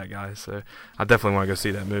fan of that guy, so I definitely want to go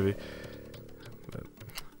see that movie.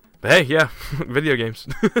 But hey, yeah, video games.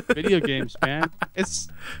 Video games, man. It's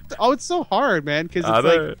so hard, man, because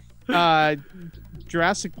it's like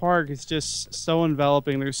Jurassic Park is just so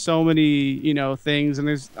enveloping. There's so many, things,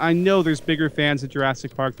 and I know there's bigger fans of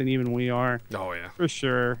Jurassic Park than even we are. Oh yeah, for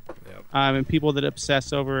sure. Yep. And people that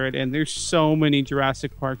obsess over it. And there's so many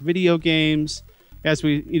Jurassic Park video games. As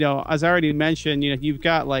I already mentioned, you've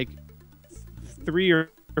got like 3 or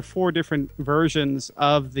 4 different versions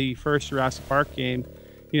of the first Jurassic Park game.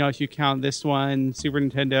 If you count this one, Super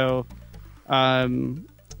Nintendo.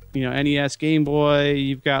 NES, Game Boy,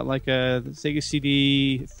 you've got like a Sega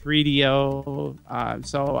CD, 3DO.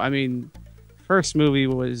 So, I mean, first movie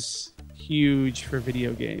was huge for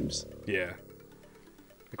video games. Yeah.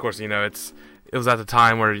 Of course, it was at the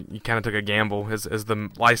time where you kind of took a gamble. Is the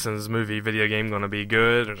licensed movie video game going to be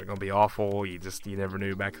good or is it going to be awful? You never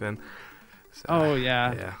knew back then. So, oh,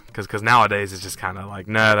 yeah. Yeah, because nowadays it's just kind of like,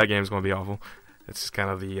 no, that game's going to be awful. It's just kind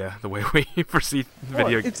of the way we perceive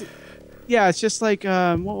video games. Yeah, it's just like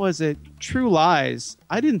what was it? True Lies.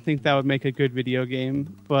 I didn't think that would make a good video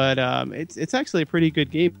game, but it's actually a pretty good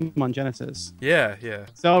game on Genesis. Yeah.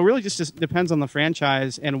 So it really just depends on the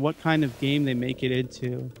franchise and what kind of game they make it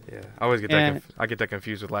into. Yeah, I always get that. I get that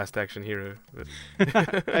confused with Last Action Hero.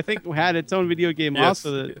 But I think it had its own video game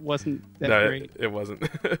also that wasn't that great. It wasn't.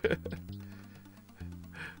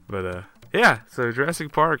 But yeah, so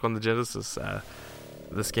Jurassic Park on the Genesis.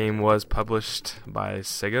 This game was published by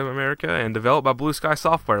Sega of America and developed by Blue Sky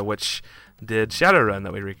Software, which did Shadowrun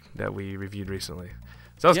that we reviewed recently.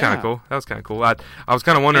 So that was kind of cool. I was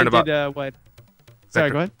kind of wondering about what. Sorry,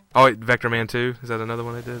 go ahead. Oh, wait, Vector Man 2. Is that another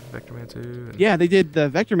one they did? Vector Man 2? Yeah, they did the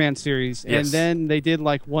Vector Man series, Yes. and then they did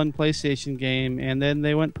like one PlayStation game, and then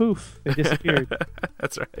they went poof. They disappeared.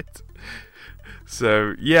 That's right.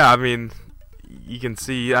 So, yeah, I mean, you can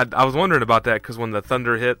see, I was wondering about that because when the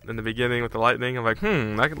thunder hit in the beginning with the lightning, I'm like,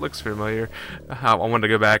 that looks familiar. I wanted to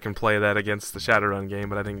go back and play that against the Shadowrun game,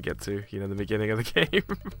 but I didn't get to, the beginning of the game.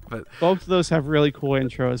 But both of those have really cool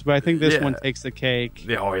intros, but I think this one takes the cake.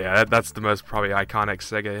 Yeah, oh yeah, that's the most probably iconic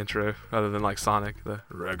Sega intro, other than like Sonic, the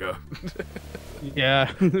Rega.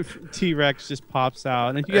 Yeah, T-Rex just pops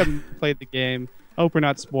out, and if you haven't played the game, I hope we're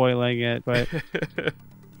not spoiling it, but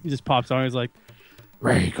he just pops out and he's like,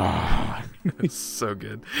 Rhaegar. It's so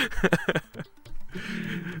good.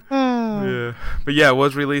 Yeah. But yeah, it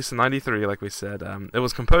was released in 93, like we said. It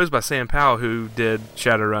was composed by Sam Powell, who did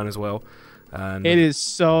Shadowrun as well. It is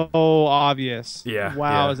so obvious. Yeah.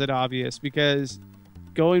 Wow, yeah. is it obvious? Because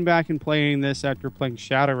going back and playing this after playing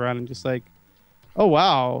Shadowrun, and just like, oh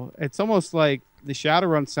wow, it's almost like the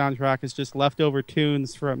Shadowrun soundtrack is just leftover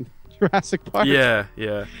tunes from Jurassic Park. Yeah.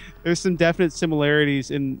 There's some definite similarities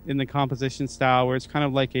in the composition style where it's kind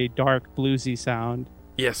of like a dark bluesy sound.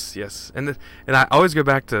 Yes. And I always go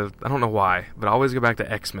back to, I don't know why, but I always go back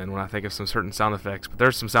to X-Men when I think of some certain sound effects. But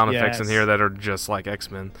there's some sound effects in here that are just like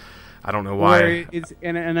X-Men. I don't know why.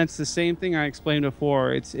 And it's the same thing I explained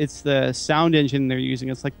before. It's the sound engine they're using.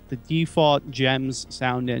 It's like the default GEMS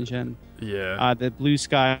sound engine. Yeah. That Blue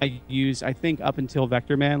Sky used, I think, up until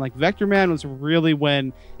Vector Man. Like Vector Man was really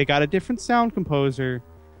when it got a different sound composer,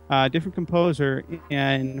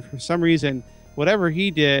 and for some reason, whatever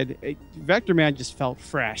he did, Vector Man just felt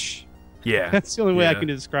fresh. Yeah. That's the only way I can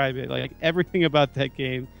describe it. Like everything about that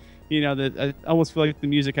game, I almost feel like the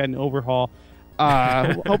music had an overhaul.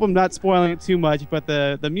 Hope I'm not spoiling it too much, but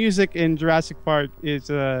the music in Jurassic Park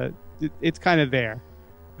is it's kind of there.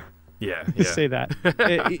 Yeah. Just say that.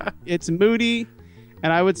 It's moody,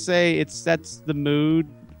 and I would say it sets the mood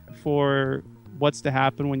for what's to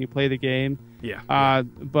happen when you play the game. Yeah.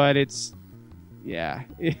 But it's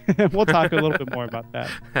we'll talk a little bit more about that.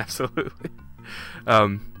 Absolutely.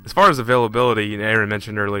 As far as availability, Aaron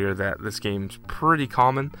mentioned earlier that this game's pretty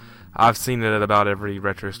common. I've seen it at about every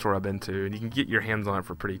retro store I've been to, and you can get your hands on it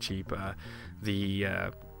for pretty cheap.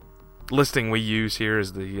 The listing we use here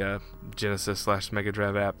is the Genesis/Mega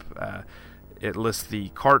Drive app. It lists the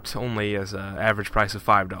cart only as an average price of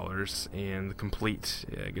 $5, and the complete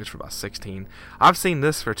goes for about $16. I've seen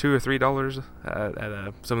this for $2 or $3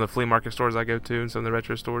 at some of the flea market stores I go to and some of the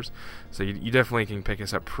retro stores. So you definitely can pick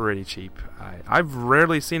this up pretty cheap. I've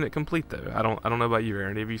rarely seen it complete though. I don't know about you,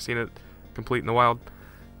 Aaron. Have you seen it complete in the wild?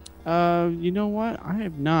 You know what? I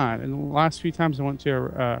have not. In the last few times I went to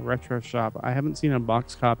a retro shop, I haven't seen a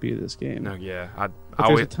box copy of this game. No, yeah. But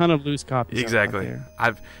there's a ton of loose copies. Exactly.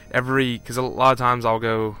 Because a lot of times I'll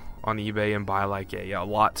go on eBay and buy like a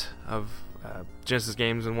lot of Genesis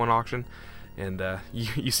games in one auction, and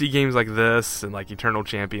you see games like this and like Eternal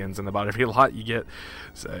Champions and about every lot you get.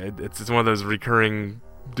 So it's one of those recurring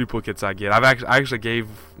duplicates I get. I actually gave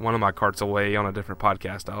one of my carts away on a different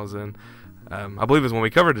podcast I was in. I believe it was when we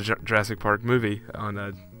covered the Jurassic Park movie on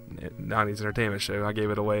a 90s Entertainment Show. I gave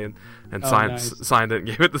it away and signed it and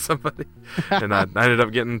gave it to somebody. And I ended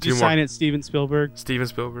up getting two more. Sign it, Steven Spielberg? Steven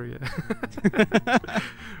Spielberg, yeah.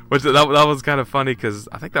 Which that was kind of funny because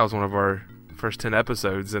I think that was one of our first 10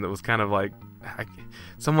 episodes, and it was kind of like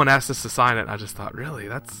someone asked us to sign it, and I just thought, really,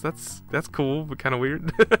 that's cool, but kind of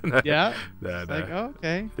weird. Yeah. Nah. Like, oh,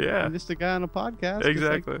 okay. Yeah. I'm just a guy on a podcast.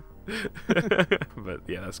 Exactly. But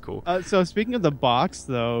yeah, that's cool. So speaking of the box,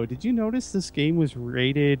 though, did you notice this game was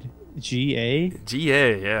rated GA?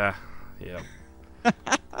 GA, yeah.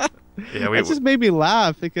 Yeah, it just made me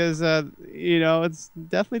laugh because it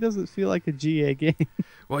definitely doesn't feel like a GA game.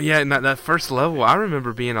 Well, yeah, and that first level, I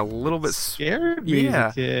remember being a little bit scared me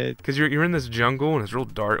as a kid because you're in this jungle and it's real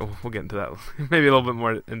dark. We'll get into that maybe a little bit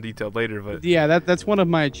more in detail later, but yeah, that's one of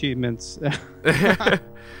my achievements.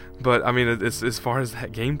 But I mean, it's, as far as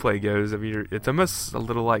that gameplay goes, I mean, it's almost a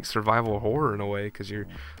little like survival horror in a way, because you're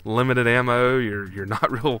limited ammo. You're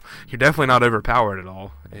not real. You're definitely not overpowered at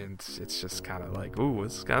all, and it's just kind of like, ooh,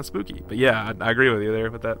 it's kind of spooky. But yeah, I agree with you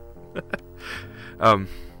there with that.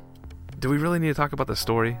 Do we really need to talk about the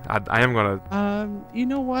story? I am gonna. You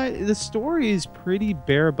know what? The story is pretty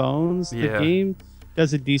bare bones. Yeah. The game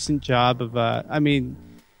does a decent job of. I mean,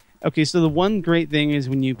 okay. So the one great thing is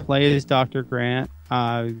when you play as Dr. Grant,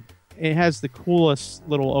 it has the coolest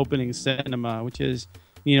little opening cinema, which is,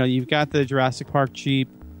 you've got the Jurassic Park Jeep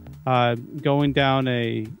going down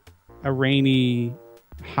a rainy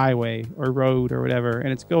highway or road or whatever,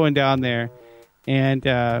 and it's going down there, and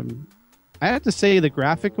I have to say the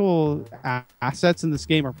graphical assets in this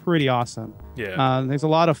game are pretty awesome. Yeah. There's a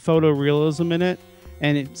lot of photorealism in it,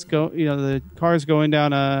 and the car's going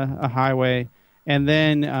down a highway, and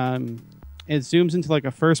then it zooms into like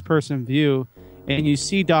a first-person view, and you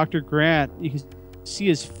see Dr. Grant. You can see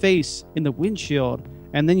his face in the windshield,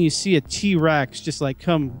 and then you see a T-Rex just like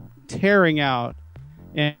come tearing out,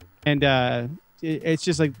 and it's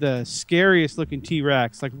just like the scariest looking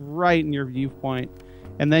T-Rex, like right in your viewpoint.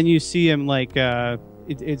 And then you see him like it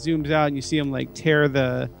zooms out, and you see him like tear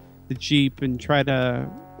the Jeep and try to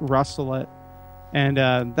rustle it, and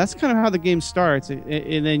that's kind of how the game starts.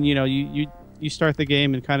 And then you start the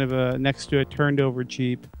game and kind of next to a turned over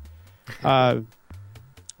Jeep.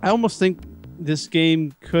 I almost think this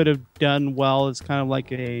game could have done well as kind of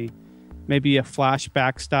like maybe a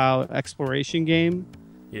flashback style exploration game.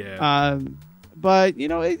 Yeah. But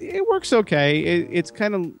it works okay. It's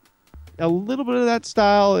kind of a little bit of that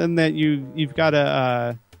style, in that you've got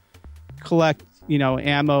to collect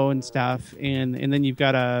ammo and stuff, and then you've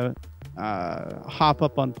got to hop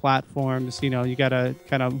up on platforms. You got to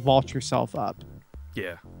kind of vault yourself up.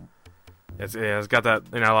 Yeah. It's got that.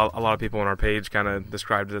 A lot of people on our page kind of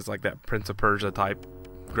described it as like that Prince of Persia type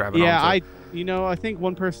grabbing onto. I think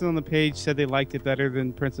one person on the page said they liked it better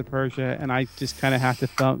than Prince of Persia, and I just kind of have to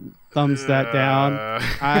thumbs that down.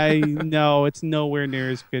 I know it's nowhere near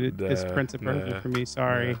as good as Prince of Persia for me.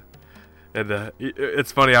 Sorry. And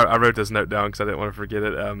it's funny. I wrote this note down because I didn't want to forget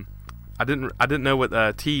it. I didn't know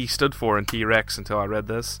what T stood for in T-Rex until I read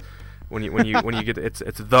this. When you get it's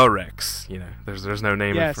the Rex. There's no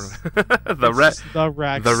name for the Rex. The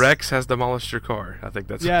Rex. The Rex has demolished your car. I think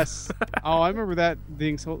that's yes. I remember that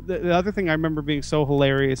being so. The other thing I remember being so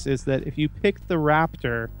hilarious is that if you pick the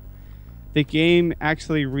Raptor, the game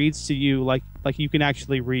actually reads to you like you can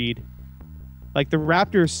actually read. Like the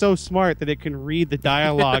Raptor is so smart that it can read the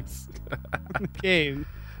dialogue in the game.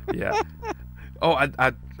 Yeah. Oh,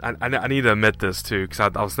 I need to admit this too,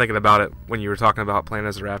 because I was thinking about it when you were talking about playing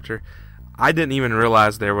as a Raptor. I didn't even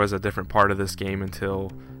realize there was a different part of this game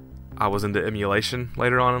until I was into emulation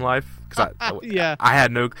later on in life. Cause I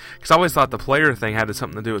had no, because I always thought the player thing had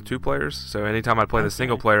something to do with two players. So anytime I'd play the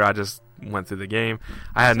single player, I just went through the game.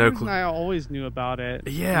 I had no clue. I always knew about it.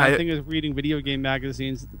 Yeah, I think it was reading video game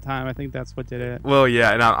magazines at the time. I think that's what did it. Well,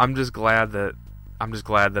 yeah, and I'm just glad that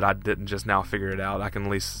I didn't just now figure it out. I can at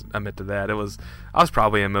least admit to that. I was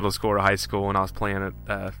probably in middle school or high school when I was playing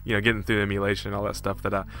it, getting through emulation and all that stuff,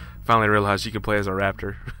 that I finally realized you could play as a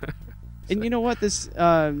Raptor. And you know what?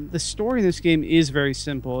 The story in this game is very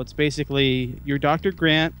simple. It's basically you're Dr.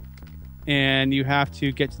 Grant, and you have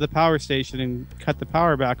to get to the power station and cut the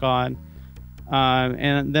power back on,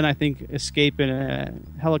 and then I think escape in a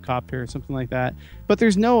helicopter or something like that. But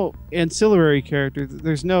there's no ancillary character.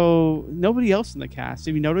 There's nobody else in the cast.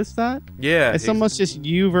 Have you noticed that? Yeah, it's almost just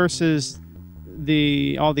you versus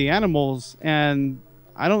all the animals, and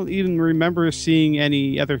I don't even remember seeing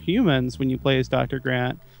any other humans when you play as Dr.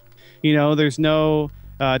 Grant. There's no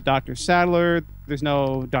Dr. Sadler, there's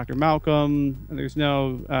no Dr. Malcolm, there's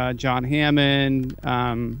no John Hammond,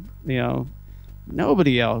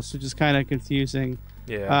 nobody else, which is kind of confusing.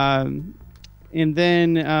 Yeah. And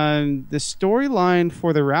then the storyline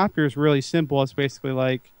for the Raptor is really simple. It's basically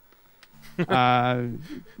like,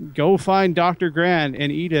 go find Dr. Grant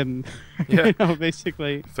and eat him. Yeah.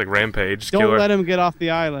 Basically. It's like Rampage. Don't killer. let him get off the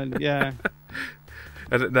island. Yeah.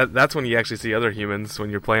 That's when you actually see other humans. When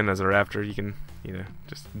you're playing as a Raptor, you can,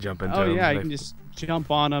 just jump into them. Oh, yeah, you can just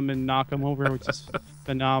jump on them and knock them over, which is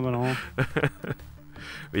phenomenal.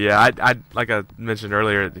 But yeah, I like I mentioned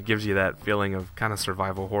earlier, it gives you that feeling of kind of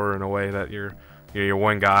survival horror in a way, that you're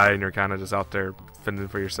one guy and you're kind of just out there fending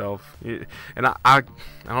for yourself. And I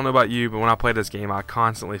don't know about you, but when I play this game, I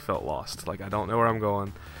constantly felt lost. Like, I don't know where I'm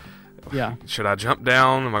going. Yeah. Should I jump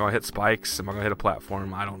down? Am I going to hit spikes? Am I going to hit a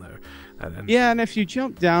platform? I don't know. And if you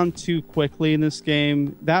jump down too quickly in this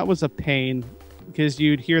game, that was a pain, because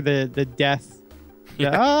you'd hear the death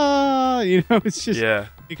It's just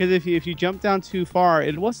because if you jump down too far,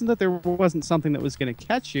 it wasn't that there wasn't something that was going to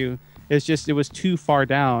catch you. It's just it was too far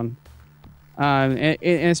down, and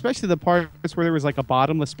especially the parts where there was like a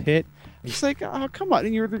bottomless pit. It's like, oh come on,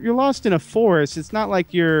 and you're lost in a forest. It's not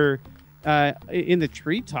like you're in the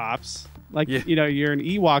treetops. Like you're in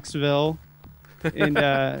Ewoksville,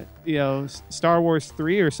 and Star Wars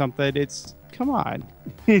 3 or something. It's come on,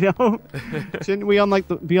 shouldn't we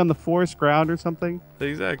be on the forest ground or something?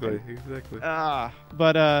 Exactly.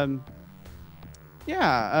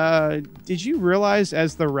 Did you realize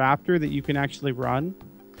as the Raptor that you can actually run?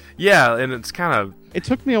 Yeah, and it's kind of... It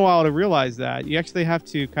took me a while to realize that. You actually have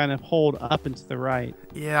to kind of hold up and to the right.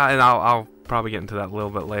 Yeah, and I'll probably get into that a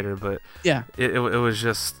little bit later, but yeah, it was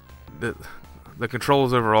just... The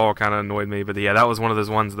controls overall kind of annoyed me, but yeah, that was one of those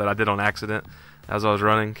ones that I did on accident as I was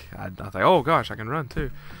running. I thought, oh gosh, I can run too.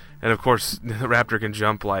 And of course, the Raptor can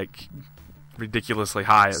jump like ridiculously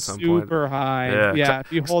high at some point. Super high. Yeah,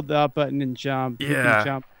 if you hold the up button and jump, you can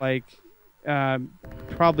jump like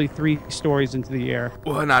probably 3 stories into the air.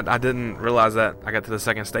 Well, and I didn't realize that. I got to the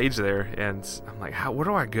second stage there, and I'm like, where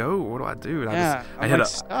do I go? What do I do? And I hit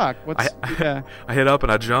stuck. I hit up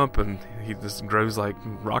and I jump, and he just grows like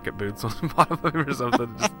rocket boots on the bottom of him or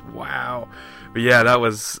something. Just wow. But yeah, that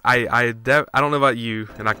was I don't know about you,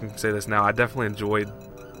 and I can say this now. I definitely enjoyed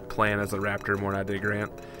playing as a Raptor more than I did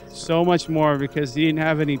Grant. So much more because you didn't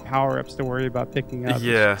have any power-ups to worry about picking up.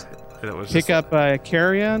 Yeah. It was pick up a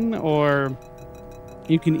carrion, or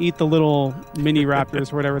you can eat the little mini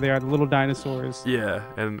raptors or whatever they are, the little dinosaurs. Yeah,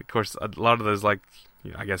 and of course a lot of those, like,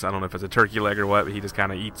 I guess, I don't know if it's a turkey leg or what, but he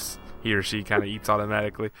or she kind of eats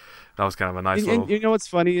automatically. That was kind of a nice little... And you know what's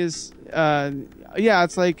funny is,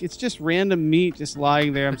 it's like, it's just random meat just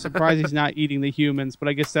lying there. I'm surprised he's not eating the humans, but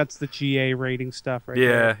I guess that's the GA rating stuff right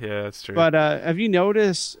there. Yeah, that's true. But have you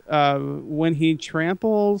noticed when he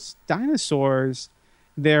tramples dinosaurs,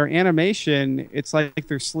 their animation, it's like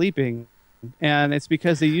they're sleeping, and it's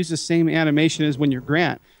because they use the same animation as when you're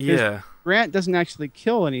Grant. Yeah. Grant doesn't actually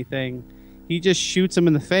kill anything. He just shoots them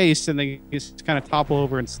in the face, and they just kind of topple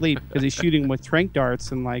over and sleep because he's shooting with tranq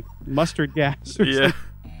darts and like mustard gas. Something.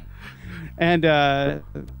 And as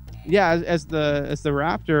the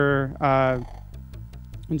Raptor, I'll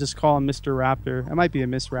just call him Mr. Raptor. I might be a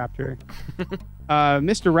Miss Raptor.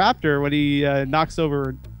 Mr. Raptor, when he knocks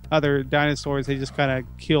over other dinosaurs, they just kind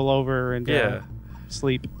of keel over and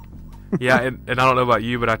sleep. Yeah, and I don't know about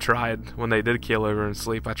you, but I tried, when they did keel over and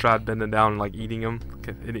sleep, I tried bending down and like eating them.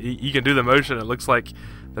 You can do the motion. It looks like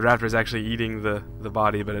the raptor is actually eating the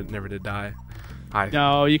body, but it never did die.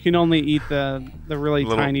 No, you can only eat the really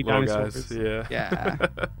tiny dinosaurs. Guys. Yeah.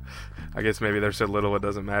 I guess maybe they're so little it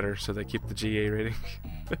doesn't matter, so they keep the GA rating.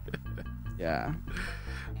 Yeah.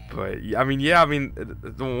 But I mean,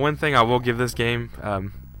 the one thing I will give this game,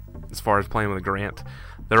 as far as playing with Grant,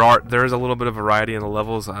 there is a little bit of variety in the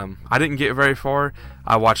levels. I didn't get very far.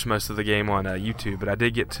 I watched most of the game on YouTube, but I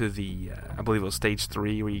did get to the I believe it was stage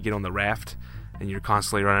 3, where you get on the raft and you're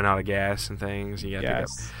constantly running out of gas and things. You got to go.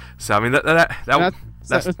 So I mean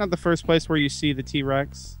that's not the first place where you see the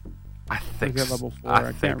T-Rex. I think level 4. I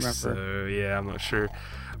can't remember. So yeah, I'm not sure,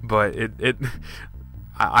 but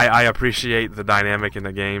I appreciate the dynamic in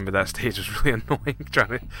the game, but that stage was really annoying.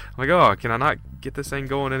 I'm like, oh, can I not get this thing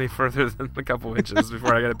going any further than a couple inches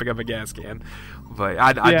before I got to pick up a gas can? But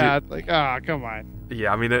come on.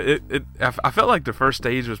 Yeah, I mean, I felt like the first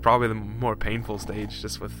stage was probably the more painful stage,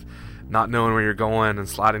 just with not knowing where you're going and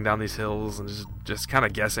sliding down these hills and just kind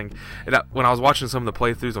of guessing. And when I was watching some of the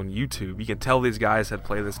playthroughs on YouTube, you can tell these guys had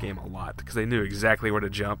played this game a lot because they knew exactly where to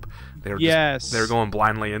jump. They were going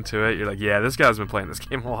blindly into it. You're like, yeah, this guy's been playing this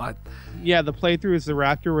game a lot. Yeah, the playthrough is the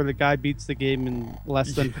Raptor, where the guy beats the game in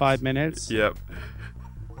less than 5 minutes. Yep.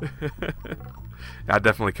 I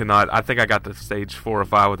definitely could not. I think I got to stage 4 or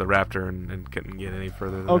 5 with the Raptor and couldn't get any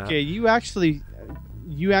further than that. Okay, you actually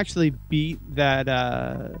beat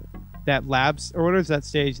that labs, or what is that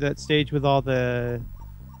stage? That stage with all the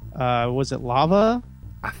was it lava?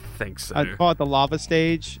 I think so. I'd call it the lava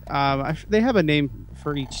stage. They have a name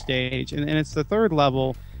for each stage, and it's the 3rd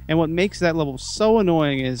level. And what makes that level so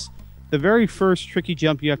annoying is the very first tricky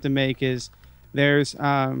jump you have to make is there's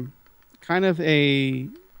kind of a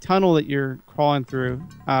tunnel that you're crawling through,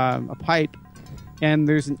 a pipe, and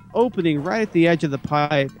there's an opening right at the edge of the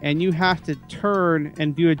pipe, and you have to turn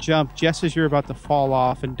and do a jump just as you're about to fall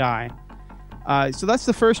off and die. So that's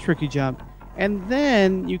the first tricky jump. And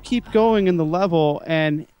then you keep going in the level,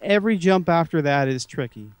 and every jump after that is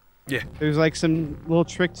tricky. Yeah. There's like some little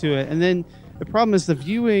trick to it. And then the problem is the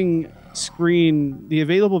viewing screen, the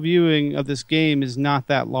available viewing of this game is not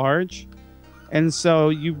that large. And so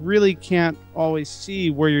you really can't always see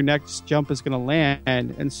where your next jump is going to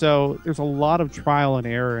land. And so there's a lot of trial and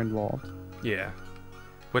error involved. Yeah.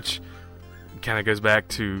 Which kind of goes back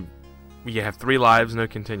to you have 3 lives, no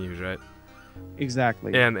continues, right?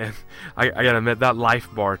 Exactly. And I gotta admit, that life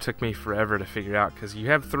bar took me forever to figure out, because you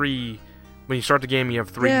have 3, when you start the game, you have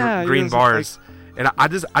 3 green bars. And I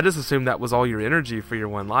just assumed that was all your energy for your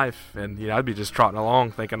 1 life, and I'd be just trotting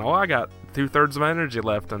along thinking, I got 2/3 of my energy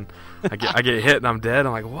left, and I get hit and I'm dead.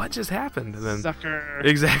 I'm like, what just happened? And then Sucker.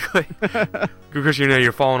 Exactly. Because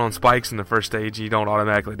you're falling on spikes in the first stage, you don't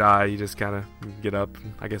automatically die. You just kind of get up.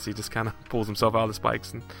 I guess he just kind of pulls himself out of the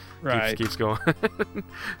spikes and keeps going.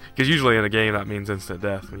 Because usually in a game that means instant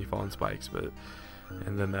death when you fall on spikes,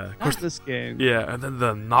 and then of course this game. Yeah, and then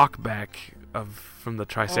the knockback from the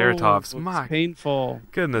Triceratops. It's painful.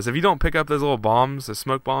 Goodness, if you don't pick up those little bombs, the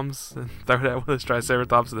smoke bombs, and throw that with those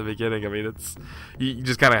Triceratops at the beginning, I mean, it's you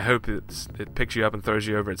just kind of hope it picks you up and throws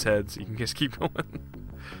you over its head, so you can just keep going.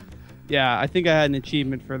 Yeah, I think I had an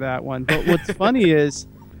achievement for that one. But what's funny is,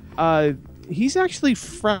 he's actually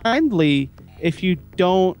friendly if you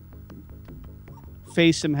don't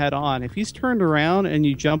face him head on. If he's turned around and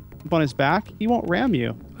you jump on his back, he won't ram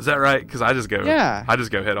you. Is that right? Because I just go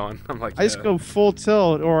head on. I'm like, I just go full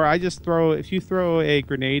tilt, or I just throw. If you throw a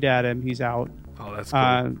grenade at him, he's out. Oh, that's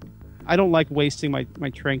cool. I don't like wasting my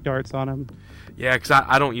trank darts on him. Yeah, because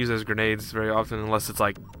I don't use those grenades very often unless it's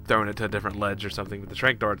like throwing it to a different ledge or something. But the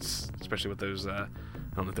trank darts, especially with those, I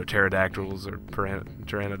don't know if they're pterodactyls or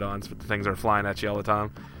pteranodons, but the things that are flying at you all the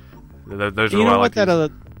time. Those are you know what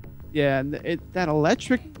that that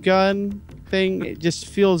electric gun thing, it just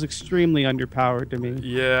feels extremely underpowered to me.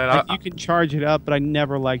 Yeah, you can charge it up, but I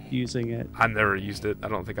never liked using it. I never used it. I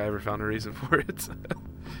don't think I ever found a reason for it.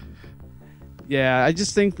 Yeah, I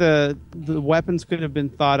just think the weapons could have been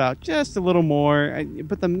thought out just a little more.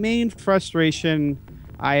 But the main frustration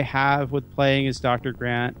I have with playing is Dr.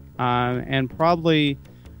 Grant, and probably,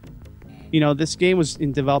 this game was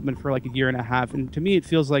in development for like 1.5 years, and to me it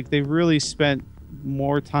feels like they really spent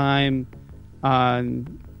more time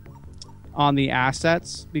on the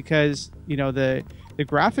assets, because the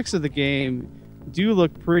graphics of the game do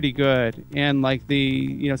look pretty good, and like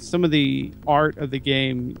the some of the art of the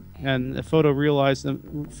game and the photorealism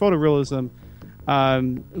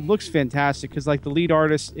looks fantastic, because like the lead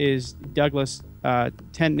artist is Douglas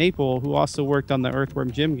Tent Naple, who also worked on the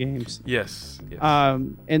Earthworm Jim games. Yes.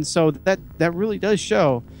 And so that really does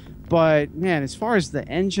show. But man, as far as the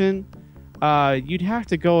engine, you'd have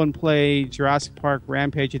to go and play Jurassic Park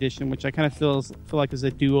Rampage Edition, which I kind of feel like is a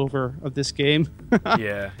do-over of this game.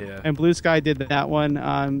 Yeah. And Blue Sky did that one.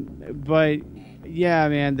 But yeah,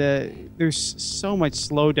 man, there's so much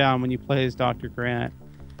slowdown when you play as Dr. Grant.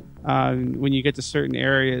 When you get to certain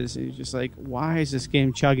areas, and you're just like, why is this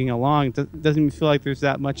game chugging along? It doesn't even feel like there's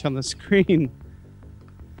that much on the screen.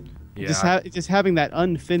 Yeah. Just having that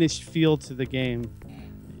unfinished feel to the game.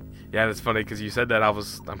 Yeah, it's funny because you said that.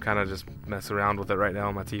 I'm kind of just messing around with it right now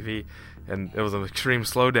on my TV, and it was an extreme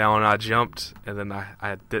slowdown, and I jumped, and then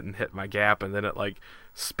I didn't hit my gap, and then it like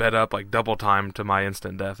sped up like double time to my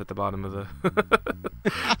instant death at the bottom of the.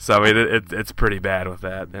 So I mean, it's pretty bad with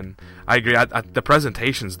that, and I agree. The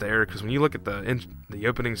presentation's there, because when you look at the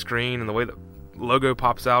opening screen and the way the logo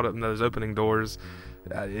pops out in those opening doors,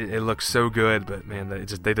 it looks so good. But man,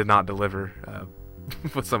 they did not deliver.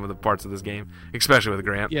 With some of the parts of this game, especially with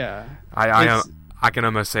Grant. Yeah, I can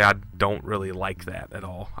almost say I don't really like that at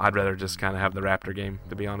all. I'd rather just kind of have the Raptor game,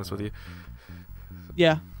 to be honest with you.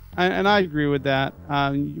 Yeah, and I agree with that.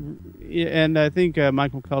 And I think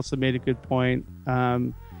Michael Kelso made a good point,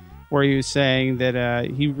 where he was saying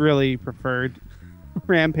that he really preferred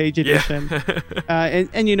Rampage Edition. Yeah.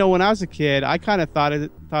 And when I was a kid, I kind of thought of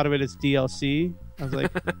it as DLC. I was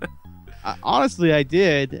like. Honestly, I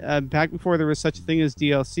did. Back before there was such a thing as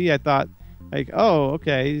DLC, I thought, like, oh,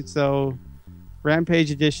 okay, so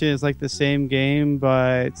Rampage Edition is like the same game,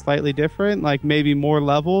 but slightly different, like maybe more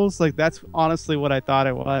levels. Like, that's honestly what I thought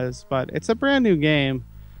it was. But it's a brand new game.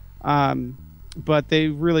 But they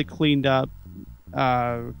really cleaned up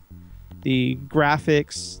the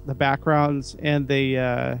graphics, the backgrounds, and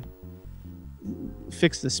they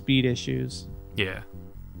fixed the speed issues. Yeah.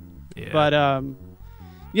 But,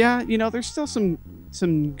 yeah, there's still some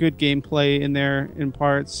good gameplay in there in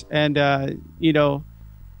parts, and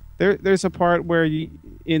there's a part where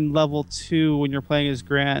in level 2 when you're playing as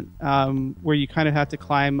Grant, where you kind of have to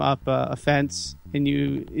climb up a fence, and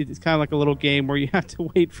it's kind of like a little game where you have to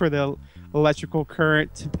wait for the electrical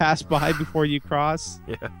current to pass by before you cross.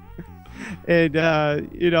 Yeah.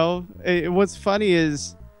 And what's funny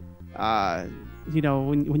is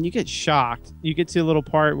when you get shocked, you get to a little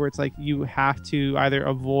part where it's like you have to either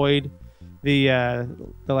avoid the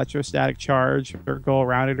electrostatic charge or go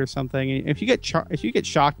around it or something. And if you get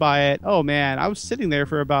shocked by it, oh man, I was sitting there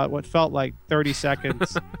for about what felt like 30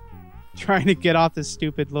 seconds trying to get off this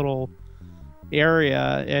stupid little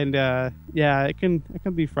area, and it can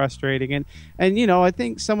be frustrating. And I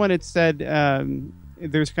think someone had said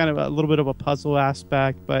there's kind of a little bit of a puzzle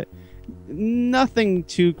aspect, but nothing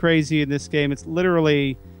too crazy in this game. It's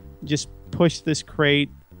literally just push this crate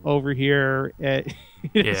over here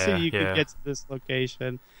so you can get to this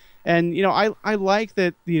location. And I like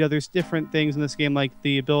that there's different things in this game, like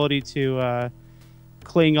the ability to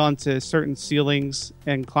cling onto certain ceilings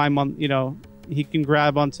and climb on. He can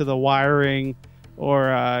grab onto the wiring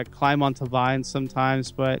or climb onto vines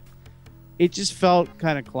sometimes, but it just felt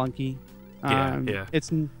kind of clunky. It's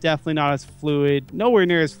definitely not as fluid, nowhere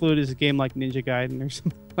near as fluid as a game like Ninja Gaiden or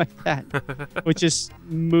something like that, which just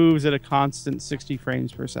moves at a constant 60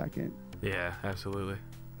 frames per second. Yeah, absolutely.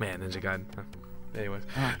 Man, Ninja Gaiden. Anyways.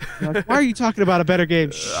 Why are you talking about a better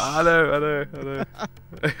game? I know.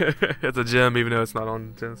 It's a gem, even though it's not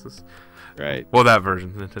on Genesis. Right. Well, that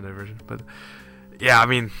version, the Nintendo version. But yeah, I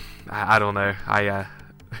mean, I don't know.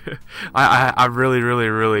 I really, really,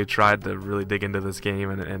 really tried to really dig into this game,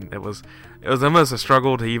 and it was almost a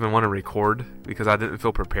struggle to even want to record because I didn't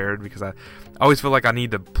feel prepared, because I always feel like I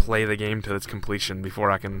need to play the game to its completion before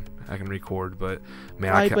I can record. But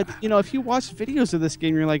man, but if you watch videos of this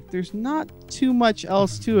game, you're like, there's not too much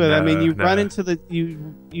else to it. I mean, you run into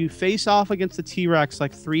you face off against the T-Rex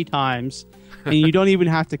like 3 times, and you don't even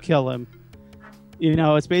have to kill him.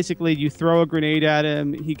 It's basically you throw a grenade at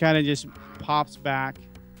him, he kind of just pops back,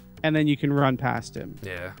 and then you can run past him.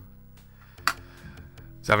 Yeah.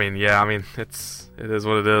 So it is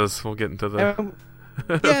what it is. We'll get into the.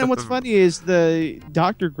 And what's funny is the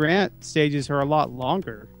Dr. Grant stages are a lot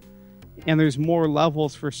longer, and there's more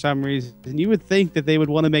levels for some reason. And you would think that they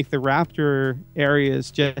would want to make the Raptor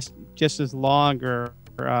areas just as long, or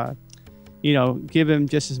give him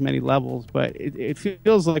just as many levels. But it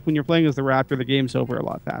feels like when you're playing as the Raptor, the game's over a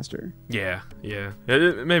lot faster. Yeah.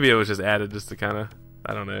 Maybe it was just added just to kind of,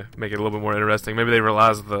 I don't know, make it a little bit more interesting. Maybe they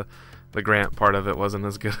realized the Grant part of it wasn't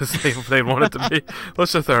as good as they want it to be.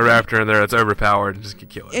 Let's just throw a Raptor in there. It's overpowered and just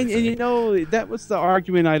kill it. And that was the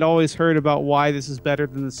argument I'd always heard about why this is better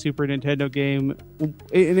than the Super Nintendo game. And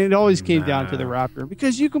it always came down to the Raptor.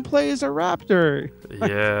 Because you can play as a Raptor.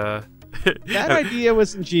 Yeah. That idea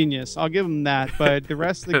was ingenious. I'll give them that. But the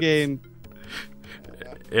rest of the game...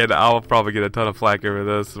 And I'll probably get a ton of flack over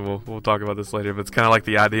this, and we'll talk about this later, but it's kind of like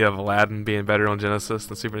the idea of Aladdin being better on Genesis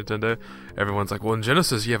than Super Nintendo. Everyone's like, well, in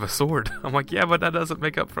Genesis, you have a sword. I'm like, yeah, but that doesn't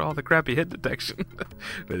make up for all the crappy hit detection.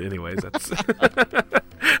 But anyways, that's...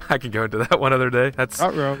 I can go into that one other day. That's...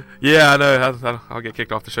 Uh-oh. Yeah, I know. I'll get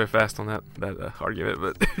kicked off the show fast on that argument,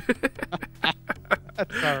 but...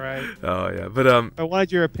 That's all right. Oh, yeah. But if I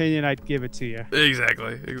wanted your opinion, I'd give it to you.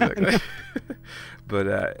 Exactly. But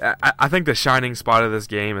I think the shining spot of this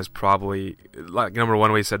game is probably, like, number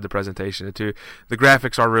one, we said the presentation, and 2, the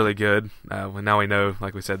graphics are really good. Now we know,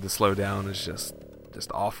 like we said, the slowdown is just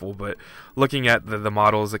awful. But looking at the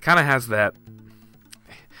models, it kind of has that.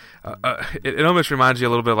 It almost reminds you a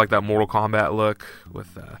little bit of like that Mortal Kombat look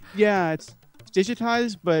with. Yeah, it's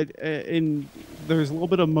digitized, but there's a little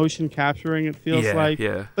bit of motion capturing, it feels like.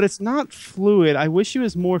 Yeah. But it's not fluid. I wish it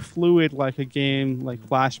was more fluid, like a game like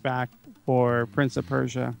Flashback or Prince of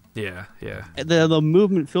Persia. Yeah. The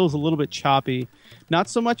movement feels a little bit choppy. Not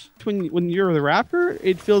so much when you're the Raptor,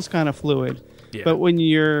 it feels kind of fluid. Yeah. But when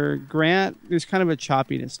you're Grant, there's kind of a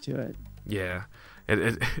choppiness to it. Yeah.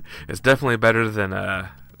 It's definitely better than,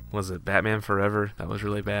 was it Batman Forever? That was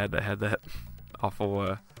really bad. That had that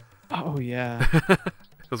awful... Oh, yeah. It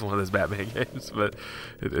was one of those Batman games, but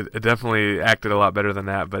it definitely acted a lot better than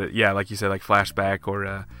that. But yeah, like you said, like Flashback or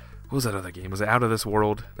what was that other game? Was it Out of This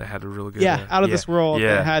World? That had a really good. Out of This World.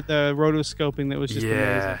 That had the rotoscoping that was just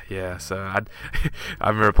amazing. Yeah. So I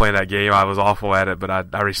remember playing that game. I was awful at it, but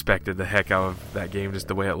I respected the heck out of that game, just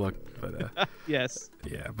the way it looked. But yes.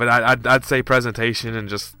 Yeah, but I'd say presentation and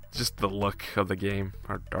just the look of the game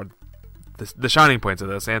are the shining points of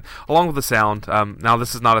this, and along with the sound. Now,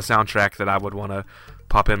 this is not a soundtrack that I would want to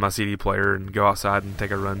pop in my CD player and go outside and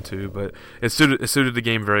take a run to, but it suited the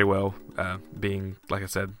game very well. Being, like I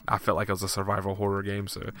said, I felt like it was a survival horror game,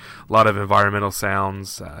 so a lot of environmental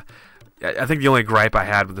sounds. I think the only gripe I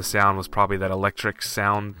had with the sound was probably that electric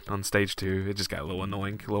sound on stage 2. It just got a little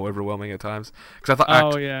annoying, a little overwhelming at times. Because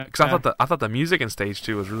I thought the music in stage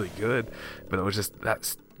 2 was really good, but it was just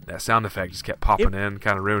that sound effect just kept popping in,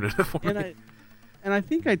 kind of ruining it for me. And I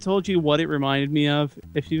think I told you what it reminded me of.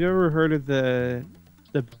 If you've ever heard of the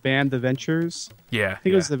band The Ventures, Yeah. I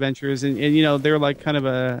think it was The Ventures, and you know they're like kind of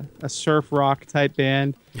a surf rock type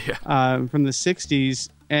band from the '60s,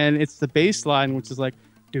 and it's the bass line which is like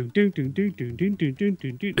do do do do do do do do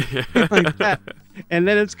do do like that, and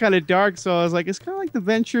then it's kind of dark. So I was like, it's kind of like The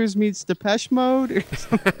Ventures meets Depeche Mode or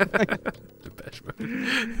something like that. Depeche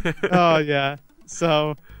Mode. Oh yeah,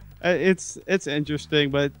 so it's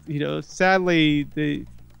interesting, but you know, sadly the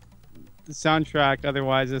soundtrack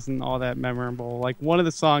otherwise isn't all that memorable. Like one of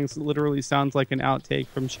the songs literally sounds like an outtake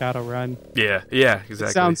from Shadowrun. Yeah, exactly.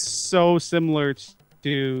 It sounds so similar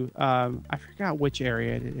to I forgot which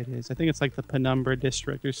area it is. I think it's like the Penumbra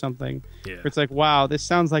district or something. Yeah. Where it's like, wow, this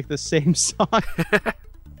sounds like the same song.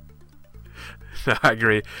 No, I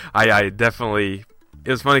agree. I definitely. It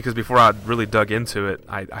was funny because before I really dug into it,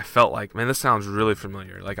 I felt like, man, this sounds really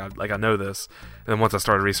familiar. Like I know this. And then once I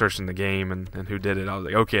started researching the game and who did it, I was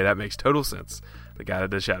like, okay, that makes total sense. The guy that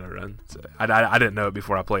did Shadowrun. So I didn't know it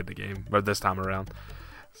before I played the game, but this time around.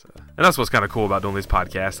 So, and that's what's kind of cool about doing these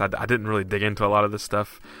podcasts. I didn't really dig into a lot of this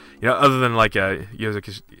stuff, you know, other than like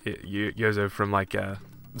Yozo from like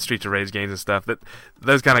Streets of Rage games and stuff. That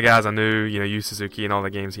those kind of guys I knew, you know, Yu Suzuki and all the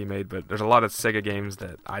games he made. But there's a lot of Sega games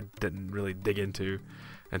that I didn't really dig into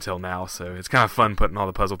until now. So it's kind of fun putting all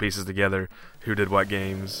the puzzle pieces together. Who did what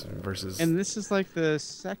games versus. And this is like the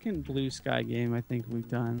second Blue Sky game I think we've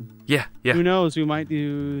done. Yeah. Who knows? We might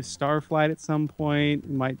do Starflight at some point.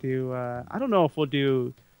 We might do. I don't know if we'll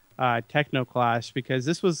do Techno Clash because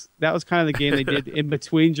that was kind of the game they did in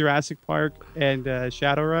between Jurassic Park and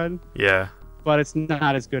Shadowrun. Yeah. But it's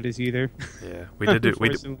not as good as either. Yeah, we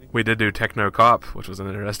did do Techno Cop, which was an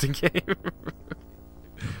interesting game.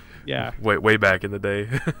 Yeah, way back in the day.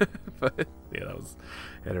 But yeah, that was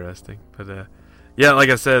interesting. But yeah,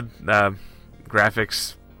 like I said,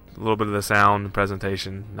 graphics, a little bit of the sound,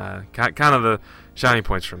 presentation, kind of the shining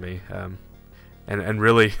points for me. And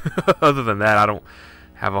really, other than that, I don't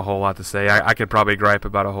have a whole lot to say. I could probably gripe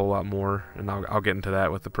about a whole lot more, and I'll get into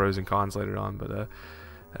that with the pros and cons later on. But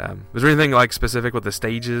was there anything like specific with the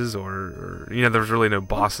stages, or you know, there was really no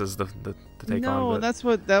bosses to take on? No, that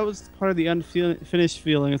was part of the unfinished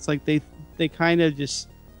feeling. It's like they kind of just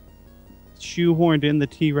shoehorned in the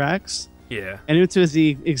T-Rex. Yeah, and it was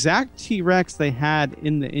the exact T-Rex they had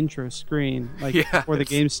in the intro screen, like before the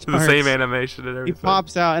game starts. The same animation and everything. He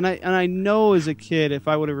pops out, and I know as a kid, if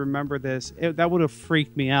I would have remembered this, that would have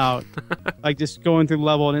freaked me out. Like just going through the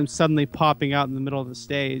level and him suddenly popping out in the middle of the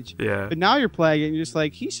stage. Yeah. But now you're playing it, and you're just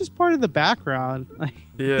like, he's just part of the background. Like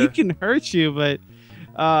yeah. He can hurt you, but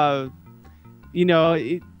you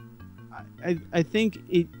know, I think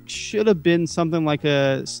it should have been something like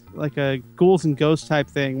a Ghouls and Ghosts type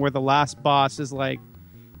thing where the last boss is like,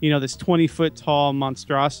 you know, this 20-foot tall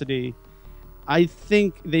monstrosity. I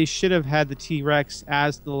think they should have had the T-Rex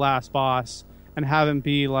as the last boss and have him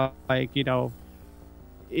be like you know,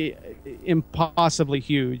 impossibly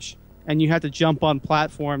huge, and you had to jump on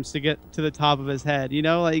platforms to get to the top of his head. You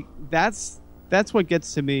know, like that's what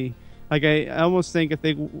gets to me. Like I almost think if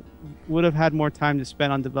they would have had more time to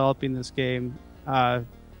spend on developing this game,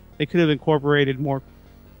 they could have incorporated more,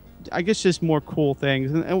 I guess, just more cool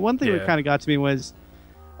things. And one thing that kind of got to me was,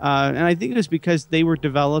 and I think it was because they were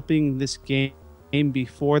developing this game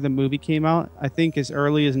before the movie came out. I think as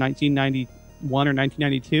early as 1991 or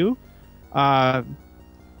 1992.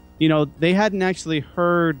 You know, they hadn't actually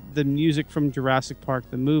heard the music from Jurassic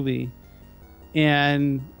Park, the movie,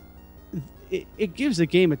 and it gives the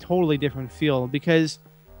game a totally different feel, because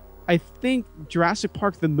I think Jurassic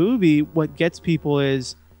Park the movie, what gets people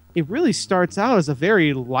is it really starts out as a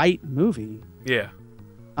very light movie. Yeah.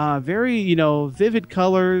 Very, you know, vivid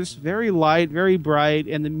colors, very light, very bright,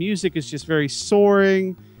 and the music is just very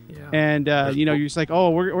soaring. Yeah. And you know, you're just like, oh,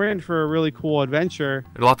 we're in for a really cool adventure.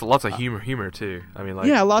 And lots of humor too. I mean, like,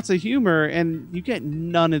 yeah, lots of humor, and you get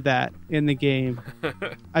none of that in the game.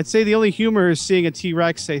 I'd say the only humor is seeing a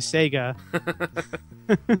T-Rex say Sega,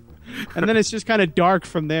 and then it's just kind of dark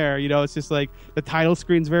from there. You know, it's just like the title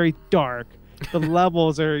screen's very dark. The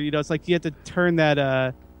levels are, you know, it's like you have to turn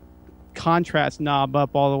that contrast knob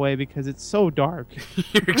up all the way because it's so dark.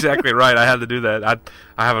 You're exactly right. I had to do that.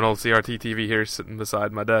 I have an old CRT TV here sitting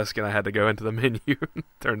beside my desk, and I had to go into the menu and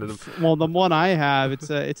turn to them. Well, the one I have, it's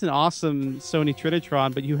an awesome Sony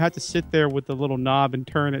Trinitron, but you have to sit there with the little knob and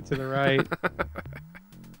turn it to the right.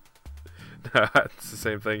 No, it's the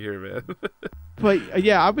same thing here, man. But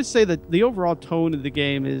yeah, I would say that the overall tone of the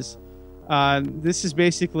game is this is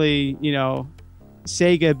basically, you know,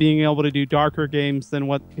 Sega being able to do darker games than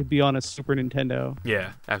what could be on a Super Nintendo.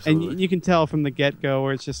 Yeah, absolutely. And you can tell from the get-go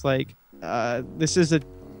where it's just like, this is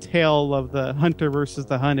tale of the hunter versus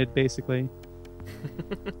the hunted, basically.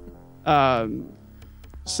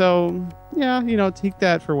 So yeah, take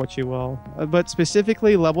that for what you will. But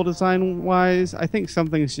specifically level design wise, I think some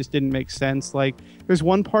things just didn't make sense. Like there's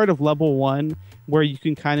one part of level 1 where you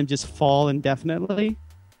can kind of just fall indefinitely.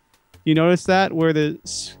 You notice that where the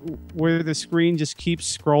screen just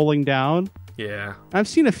keeps scrolling down? Yeah. I've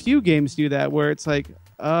seen a few games do that where it's like,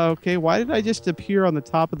 okay, why did I just appear on the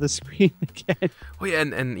top of the screen again? Well, yeah,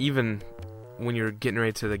 and even when you're getting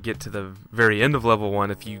ready to get to the very end of level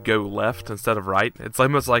 1, if you go left instead of right, it's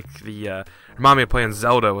almost like the remind me of playing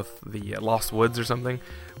Zelda with the Lost Woods or something,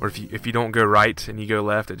 where if you don't go right and you go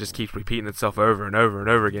left, it just keeps repeating itself over and over and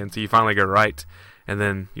over again, so you finally go right, and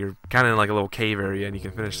then you're kind of in like a little cave area, and you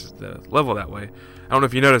can finish the level that way. I don't know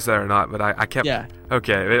if you noticed that or not, but I kept... Yeah.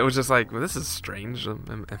 Okay, it was just like, well, this is strange.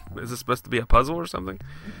 Is this supposed to be a puzzle or something?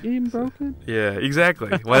 Game broken? Yeah, exactly.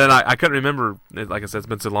 Well, then I couldn't remember. Like I said, it's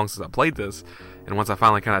been so long since I played this. And once I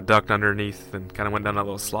finally kind of ducked underneath and kind of went down that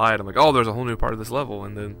little slide, I'm like, oh, there's a whole new part of this level.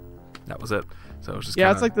 And then that was it. So it was just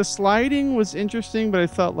it's like the sliding was interesting, but I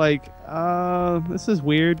felt like, this is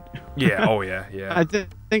weird. Yeah, oh yeah, yeah. I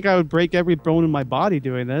think I would break every bone in my body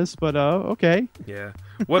doing this, but okay. Yeah.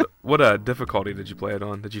 What difficulty did you play it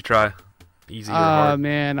on? Did you try easy or hard?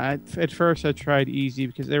 Man, at first I tried easy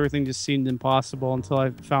because everything just seemed impossible until I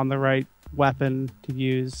found the right weapon to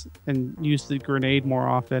use and used the grenade more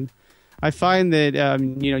often. I find that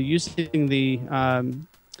using the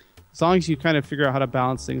as long as you kind of figure out how to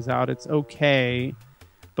balance things out, it's okay.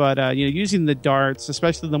 But using the darts,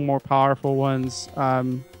 especially the more powerful ones,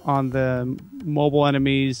 on the mobile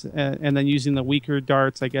enemies, and then using the weaker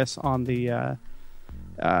darts, I guess, on the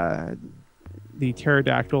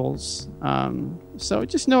pterodactyls. So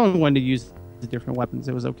just knowing when to use the different weapons,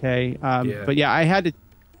 it was okay. But yeah, I had to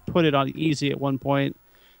put it on easy at one point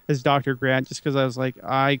as Dr. Grant, just because I was like,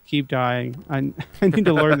 I keep dying. I need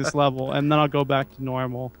to learn this level, and then I'll go back to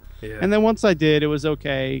normal. Yeah. And then once I did, it was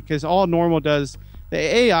okay, because all normal does... The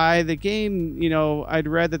AI, the game, I'd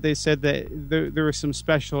read that they said that there was some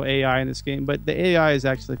special AI in this game, but the AI is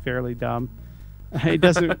actually fairly dumb. It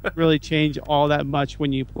doesn't really change all that much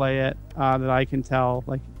when you play it, that I can tell,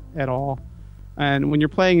 like, at all. And when you're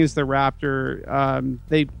playing as the Raptor,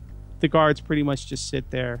 the guards pretty much just sit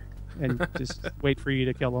there and just wait for you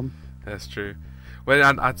to kill them. That's true.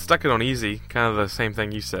 Well, I stuck it on easy, kind of the same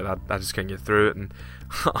thing you said. I just couldn't get through it, and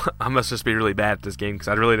I must just be really bad at this game because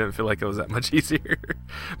I really didn't feel like it was that much easier.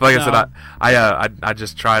 But like I said, I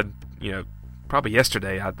just tried, probably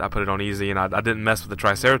yesterday. I put it on easy, and I didn't mess with the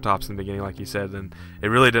Triceratops in the beginning, like you said, and it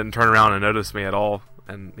really didn't turn around and notice me at all.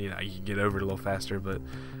 And you can get over it a little faster, but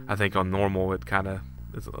I think on normal it kind of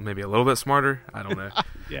is maybe a little bit smarter. I don't know.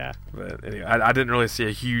 Yeah. But anyway, I didn't really see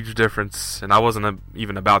a huge difference, and I wasn't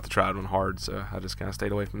even about to try it on hard, so I just kind of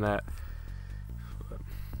stayed away from that.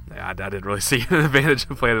 I didn't really see an advantage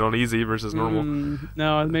of playing it on easy versus normal.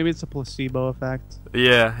 No, maybe it's a placebo effect.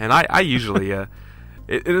 Yeah, and I usually...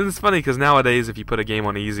 it's funny because nowadays if you put a game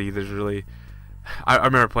on easy, there's really... I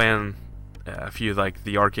remember playing a few like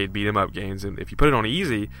the arcade beat-em-up games, and if you put it on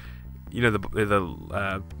easy,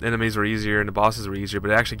 the enemies were easier and the bosses were easier,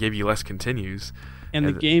 but it actually gave you less continues. And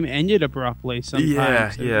the game ended abruptly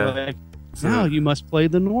sometimes. Yeah. Now you must play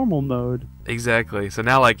the normal mode. Exactly. So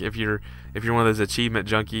now, like, if you're one of those achievement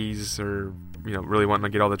junkies, or really wanting to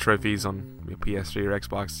get all the trophies on PS3 or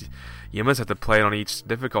Xbox, you must have to play it on each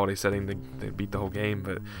difficulty setting to beat the whole game.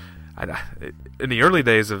 But in the early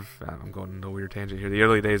days of, I'm going into a weird tangent here. The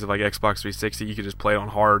early days of like Xbox 360, you could just play it on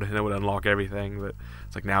hard and it would unlock everything. But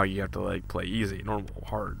it's like now you have to like play easy, normal,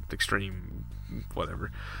 hard, extreme,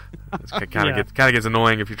 whatever. It kind of gets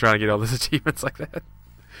annoying if you're trying to get all those achievements like that.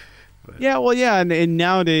 But. Yeah, well, yeah, and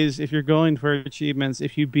nowadays, if you're going for achievements,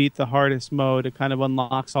 if you beat the hardest mode, it kind of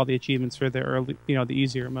unlocks all the achievements for the early, the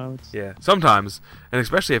easier modes. Yeah, sometimes, and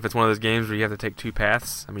especially if it's one of those games where you have to take two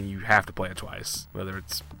paths. I mean, you have to play it twice, whether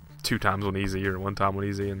it's 2 times on easy or 1 time on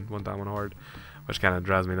easy and 1 time on hard, which kind of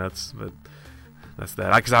drives me nuts. But that's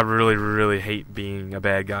that. Because I really, really hate being a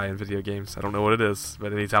bad guy in video games. I don't know what it is,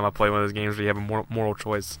 but anytime I play one of those games where you have a moral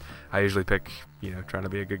choice, I usually pick, trying to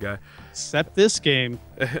be a good guy. Except this game.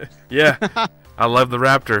 Yeah. I love the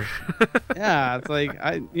Raptor. Yeah, it's like,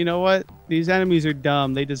 you know what? These enemies are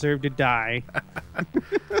dumb. They deserve to die.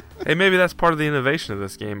 Hey, maybe that's part of the innovation of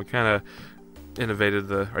this game. It kind of innovated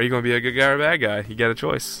are you going to be a good guy or a bad guy? You got a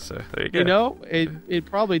choice. So there you go. It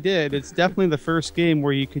probably did. It's definitely the first game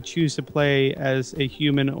where you could choose to play as a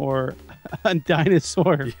human or a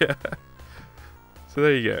dinosaur. Yeah. So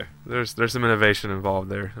there you go. There's some innovation involved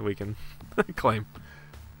there that we can claim.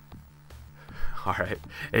 All right.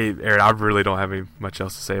 Hey, Aaron, I really don't have much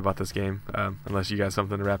else to say about this game, unless you got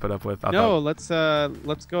something to wrap it up with. Let's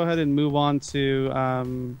go ahead and move on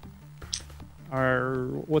to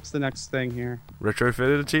what's the next thing here?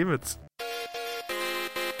 Retrofitted achievements.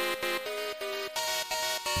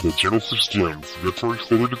 The Genesis Gems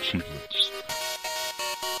Retrofitted Achievements.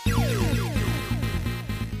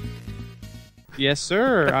 Yes,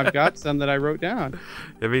 sir. I've got some that I wrote down.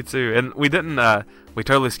 Yeah, me too. And we didn't. We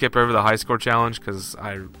totally skipped over the high score challenge because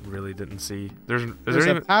I really didn't see. There's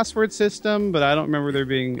a password system, but I don't remember there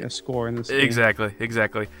being a score in this game. Exactly.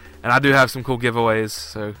 And I do have some cool giveaways,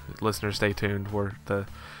 so listeners, stay tuned. For the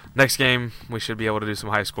next game, we should be able to do some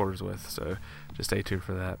high scores with. So just stay tuned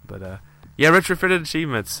for that. But yeah, retrofitted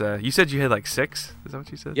achievements. You said you had like 6. Is that what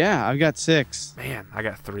you said? Yeah, I've got 6. Man, I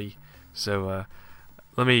got 3. So.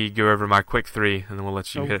 Let me go over my quick 3, and then we'll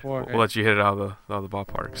let you hit. We'll let you hit it out of the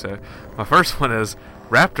ballpark. So, my first one is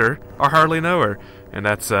Raptor or Hardly Know Her, and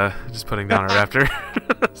that's just putting down a Raptor.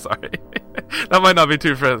 Sorry, that might not be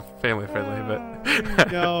too family friendly,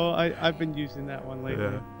 but no, I've been using that one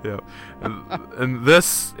lately. Yeah. And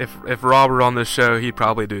this, if Rob were on this show, he'd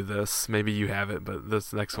probably do this. Maybe you have it, but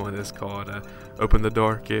this next one is called "Open the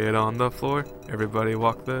Door, Get on the Floor, Everybody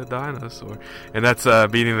Walk the Dinosaur," and that's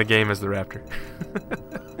beating the game as the Raptor.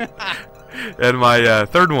 And my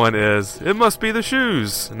third one is "It Must Be the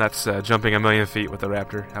Shoes," and that's jumping 1,000,000 feet with the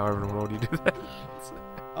Raptor. However in the world you do that.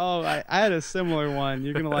 Oh, I had a similar one.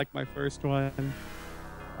 You're gonna like my first one.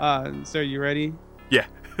 So are you ready? Yeah.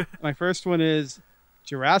 My first one is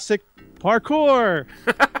Jurassic Parkour.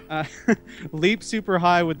 Leap super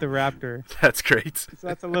high with the Raptor. That's great. So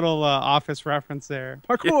that's a little Office reference there.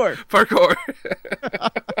 Parkour. Yeah,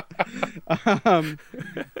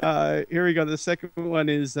 parkour. Here we go. The second one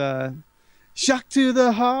is shock to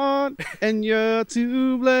the heart, and you're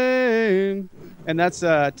to blame. And that's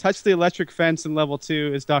touch the electric fence in level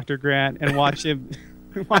 2 is Dr. Grant, and watch him.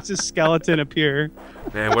 Watch his skeleton appear.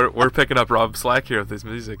 Man, we're picking up Rob slack here with this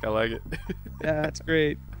music. I like it. Yeah, that's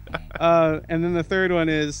great. And then the third one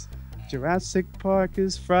is Jurassic Park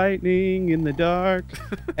is frightening in the dark,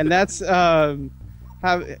 and that's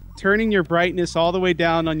turning your brightness all the way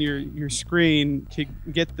down on your screen to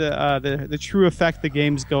get the true effect the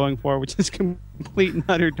game's going for, which is complete and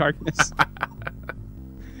utter darkness.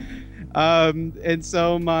 And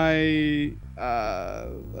so my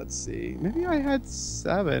let's see, maybe I had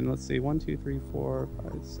 7. Let's see, 1, 2, 3, 4,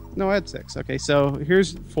 5, 6. No, I had 6. Okay, so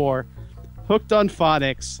here's 4. Hooked on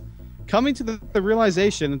phonics, coming to the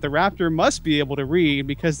realization that the Raptor must be able to read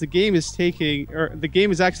because the game is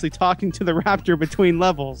actually talking to the Raptor between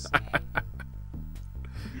levels.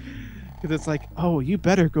 Because it's like, oh, you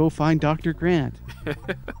better go find Dr. Grant.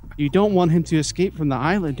 You don't want him to escape from the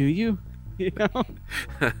island, do you? You know?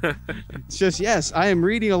 It's just, yes, I am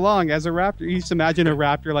reading along as a Raptor. You just imagine a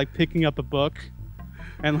Raptor like picking up a book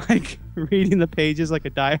and like reading the pages like a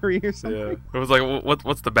diary or something. Yeah, it was like,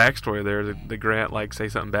 what's the backstory there? Did Grant like say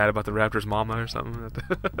something bad about the Raptor's mama or something?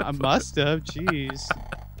 I must have. Jeez.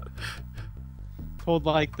 Told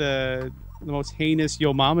like the most heinous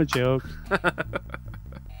yo mama joke.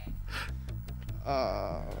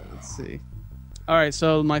 Let's see. All right,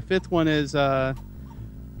 so my 5th one is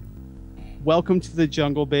welcome to the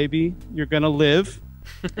jungle, baby. You're gonna live.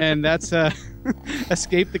 And that's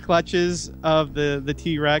escape the clutches of the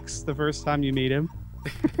T-Rex the first time you meet him.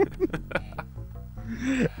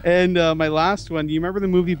 And my last one, do you remember the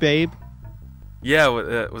movie Babe? Yeah,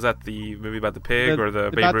 was that the movie about the pig or the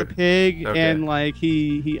about the pig? Okay. And like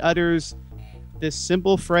he utters this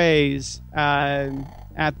simple phrase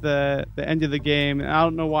at the end of the game. And I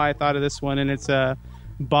don't know why I thought of this one, and it's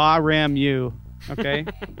 "Ba Ram You," okay?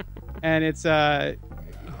 And it's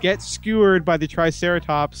get skewered by the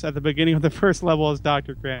Triceratops at the beginning of the first level as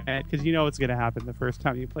Dr. Grant, because you know what's going to happen the first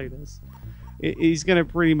time you play this. He's going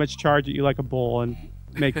to pretty much charge at you like a bull and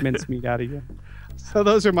make mincemeat out of you. So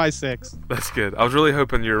those are my 6. That's good. I was really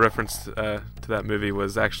hoping your reference to that movie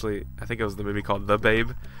was actually, I think it was the movie called The Babe,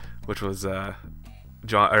 which was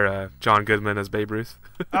John Goodman as Babe Ruth.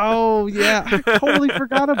 Oh, yeah. I totally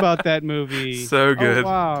forgot about that movie. So good. Oh,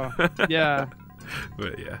 wow. Yeah.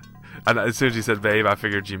 But yeah. And as soon as you said Babe, I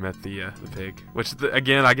figured you meant the pig. Which,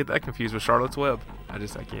 again, I get that confused with Charlotte's Web. I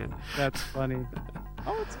can't. That's funny.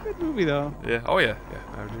 Oh, it's a good movie, though. Yeah. Oh, yeah.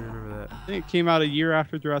 I do remember that. I think it came out a year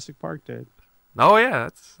after Jurassic Park did. Oh, yeah.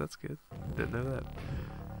 That's good. Didn't know that.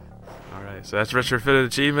 All right. So that's retrofitted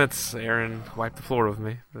achievements. Aaron wiped the floor with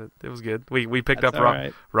me, but it was good. We picked up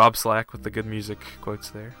Rob Slack with the good music quotes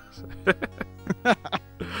there. So.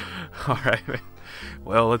 All right.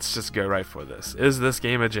 Well, let's just go right for this. Is this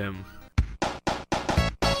game a gem?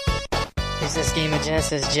 Is Is this game a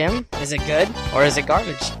Genesis gem? Is it good, or is it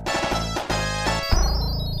garbage?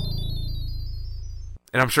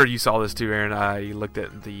 And I'm sure you saw this too, Aaron. You looked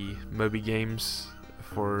at the Moby Games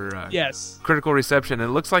for Yes. critical reception, and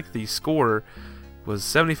it looks like the score was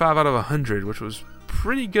 75 out of 100, which was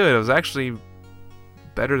pretty good. It was actually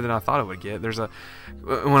better than I thought it would get.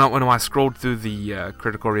 When I scrolled through the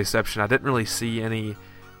critical reception, I didn't really see any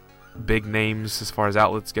big names as far as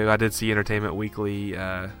outlets go. I did see Entertainment Weekly.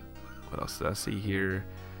 What else did I see here?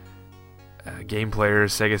 Game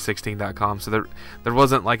Players, Sega16.com. So there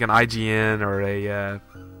wasn't like an IGN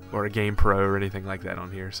or a Game Pro or anything like that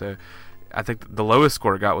on here. So I think the lowest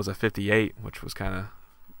score it got was a 58, which was kind of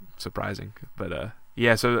surprising. But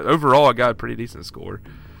yeah, so overall I got a pretty decent score.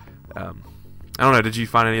 I don't know. Did you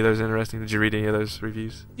find any of those interesting? Did you read any of those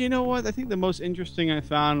reviews? You know what? I think the most interesting I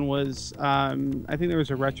found was I think there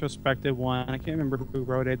was a retrospective one. I can't remember who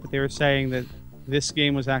wrote it, but they were saying that this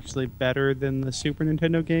game was actually better than the Super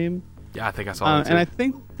Nintendo game. Yeah, I think I saw that too. And I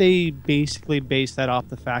think they basically based that off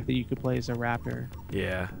the fact that you could play as a raptor.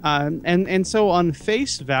 Yeah. And so on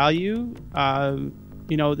face value,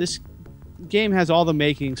 this game has all the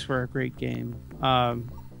makings for a great game.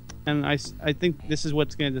 And I think this is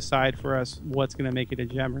what's going to decide for us what's going to make it a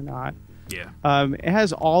gem or not. Yeah. It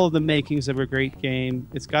has all of the makings of a great game.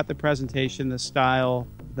 It's got the presentation, the style,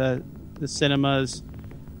 the cinemas,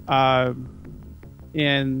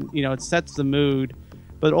 and it sets the mood.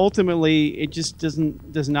 But ultimately, it just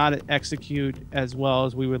does not execute as well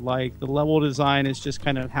as we would like. The level design is just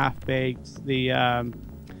kind of half-baked. The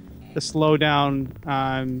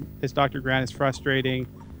slowdown, as Dr. Grant, is frustrating.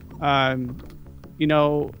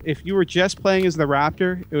 If you were just playing as the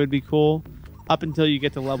Raptor, it would be cool. Up until you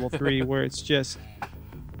get to level 3, where it's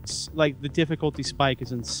like the difficulty spike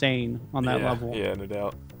is insane on that level. Yeah, no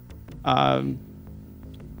doubt.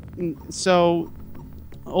 So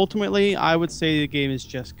ultimately, I would say the game is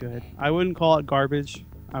just good. I wouldn't call it garbage.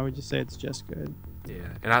 I would just say it's just good. Yeah,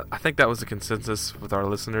 and I think that was the consensus with our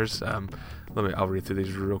listeners. I'll read through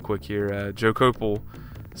these real quick here. Joe Copel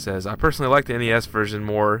says, I personally like the NES version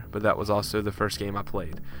more, but that was also the first game I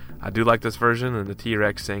played. I do like this version, and the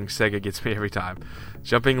T-Rex saying Sega gets me every time.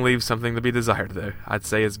 Jumping leaves something to be desired, though. I'd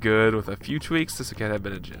say it's good. With a few tweaks, this could have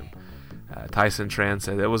been a gem. Tyson Tran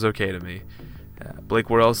said, it was okay to me. Blake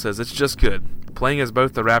Worrell says, it's just good. Playing as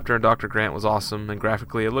both the Raptor and Dr. Grant was awesome, and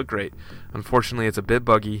graphically it looked great. Unfortunately, it's a bit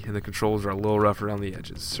buggy, and the controls are a little rough around the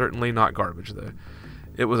edges. Certainly not garbage, though.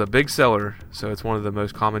 It was a big seller, so it's one of the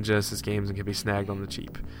most common Genesis games and can be snagged on the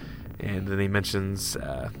cheap. And then he mentions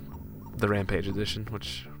the Rampage Edition,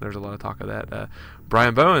 which there's a lot of talk of that.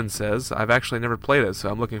 Brian Bowen says, I've actually never played it, so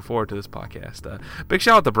I'm looking forward to this podcast. Big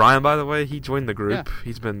shout out to Brian, by the way. He joined the group. Yeah.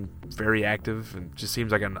 He's been very active and just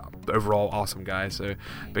seems like an overall awesome guy, so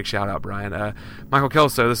big shout out, Brian. Michael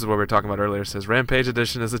Kelso, this is what we were talking about earlier, says Rampage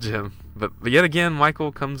Edition is a gem. But yet again,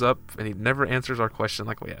 Michael comes up and he never answers our question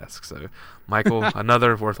like we ask. So, Michael,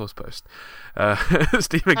 another worthless post.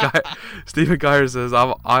 Stephen Geyer says,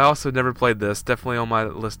 I also never played this. Definitely on my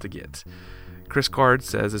list to get. Chris Card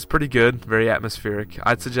says, it's pretty good, very atmospheric.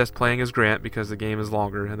 I'd suggest playing as Grant because the game is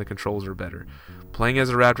longer and the controls are better. Playing as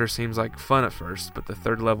a Raptor seems like fun at first, but the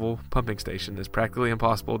third level pumping station is practically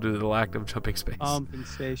impossible due to the lack of jumping space. Pumping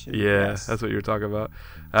station. Yeah, yes. That's what you were talking about.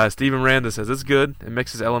 Steven Randa says, it's good. It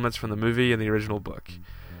mixes elements from the movie and the original book.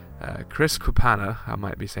 Chris Kupana, I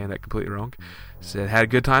might be saying that completely wrong, said, had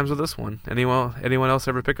good times with this one. Anyone else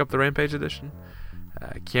ever pick up the Rampage Edition?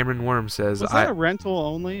 Cameron Worm says, was that a rental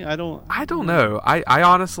only? I don't know. I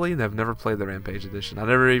honestly have never played the Rampage Edition. I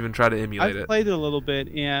never even tried to emulate it. I've played it a little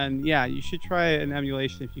bit, and yeah, you should try an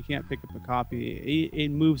emulation if you can't pick up a copy. It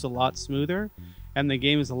moves a lot smoother, and the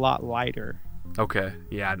game is a lot lighter. Okay,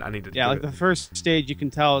 yeah, I need to. Yeah, like the first stage, you can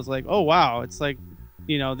tell is like, oh wow, it's like,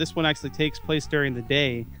 this one actually takes place during the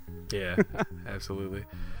day. Yeah, absolutely.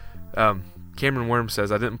 Cameron Worm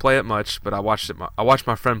says, I didn't play it much, but I watched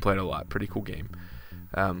my friend play it a lot. Pretty cool game.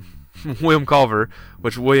 William Culver,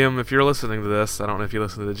 which William, if you're listening to this, I don't know if you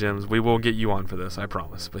listen to the Gems, we will get you on for this, I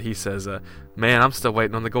promise. But he says, man, I'm still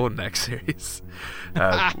waiting on the Golden Axe series.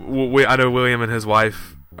 I know William and his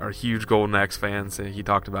wife are huge Golden Axe fans, and he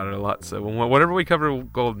talked about it a lot. So whenever we cover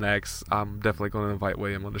Golden Axe, I'm definitely going to invite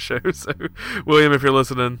William on the show. So William, if you're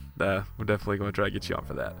listening, we're definitely going to try to get you on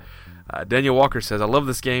for that. Daniel Walker says, I love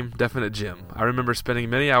this game, definite gem. I remember spending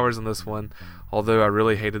many hours on this one, although I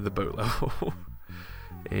really hated the boat level.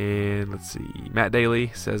 And let's see, Matt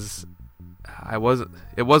Daly says, it wasn't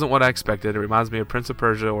what I expected. It reminds me of Prince of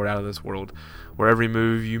Persia or Out of This World, where every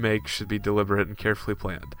move you make should be deliberate and carefully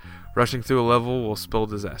planned. Rushing through a level will spell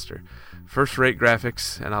disaster. First-rate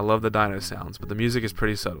graphics, and I love the dino sounds, but the music is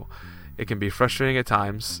pretty subtle. It can be frustrating at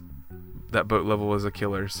times, that boat level is a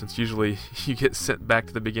killer, since usually you get sent back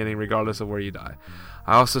to the beginning regardless of where you die.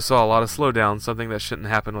 I also saw a lot of slowdown, something that shouldn't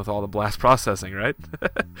happen with all the blast processing, right?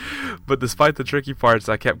 But despite the tricky parts,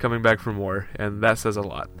 I kept coming back for more, and that says a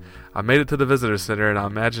lot. I made it to the visitor center, and I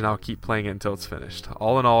imagine I'll keep playing it until it's finished.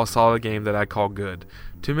 All in all, a solid game that I call good.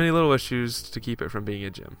 Too many little issues to keep it from being a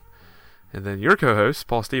gem. And then your co-host,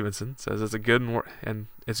 Paul Stevenson, says it's good and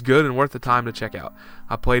worth the time to check out.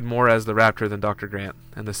 I played more as the Raptor than Dr. Grant,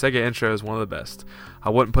 and the Sega intro is one of the best. I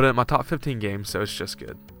wouldn't put it in my top 15 games, so it's just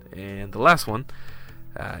good. And the last one,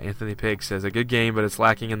 Anthony Pig says, a good game, but it's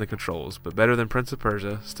lacking in the controls, but better than Prince of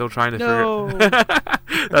Persia. Still trying to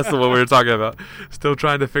figure That's the one we were talking about. Still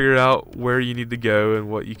trying to figure out where you need to go and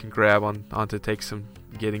what you can grab on to take some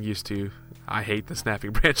getting used to. I hate the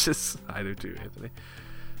snapping branches. I do too, Anthony.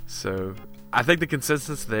 So I think the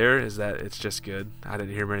consensus there is that it's just good. I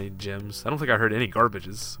didn't hear many gems. I don't think I heard any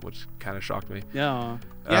garbages, which kind of shocked me. No.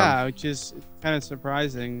 Yeah, which is kind of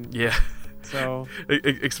surprising. Yeah. So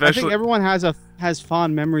especially, I think everyone has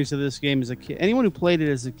fond memories of this game as a kid. Anyone who played it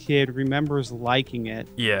as a kid remembers liking it.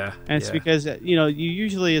 Yeah. And it's because, you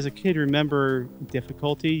usually as a kid remember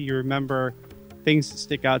difficulty. You remember things that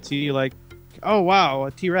stick out to you, like, oh wow,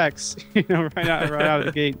 a T-Rex, right out of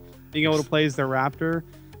the gate, being able to play as the Raptor.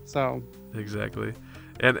 So exactly.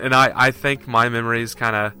 And I think my memories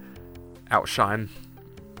kind of outshine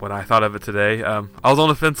when I thought of it today. I was on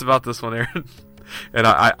the fence about this one, Aaron. And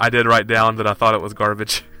I did write down that I thought it was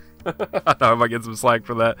garbage. I know I might get some slack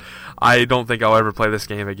for that. I don't think I'll ever play this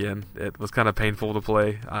game again. It was kind of painful to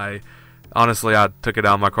play. I took it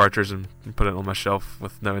out of my cartridge and put it on my shelf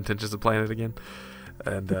with no intentions of playing it again.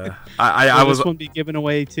 And I was. This one be given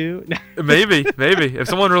away too? maybe. If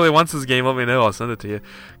someone really wants this game, let me know. I'll send it to you,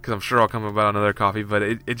 because I'm sure I'll come about another copy. But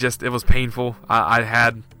it was painful.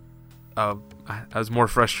 I was more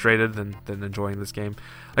frustrated than enjoying this game.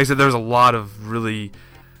 Like I said, there's a lot of really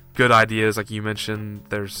good ideas, like you mentioned.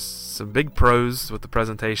 There's some big pros with the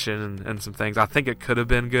presentation and some things. I think it could have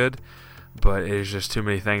been good, but there's just too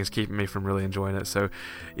many things keeping me from really enjoying it. So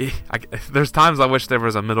there's times I wish there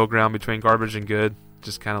was a middle ground between garbage and good.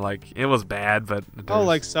 Just kind of like, it was bad, but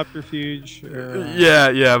like Subterfuge.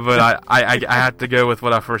 Yeah, but I had to go with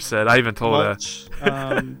what I first said. I even told Mulch.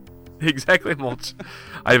 Exactly, Mulch.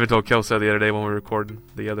 I even told Kelso the other day when we were recording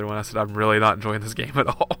the other one, I said I'm really not enjoying this game at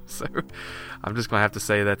all. So I'm just gonna have to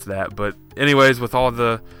say that's that. But anyways,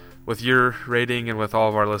 with your rating and with all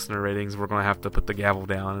of our listener ratings, we're gonna have to put the gavel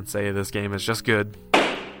down and say this game is just good.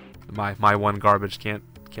 My one garbage can't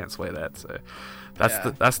sway that. So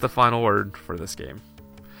that's the final word for this game.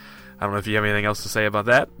 I don't know if you have anything else to say about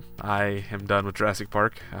that. I am done with Jurassic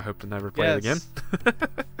Park. I hope to never play it again.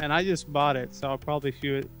 And I just bought it, so I'll probably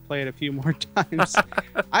play it a few more times.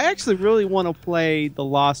 I actually really want to play The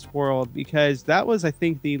Lost World, because that was, I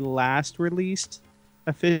think, the last released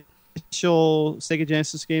official Sega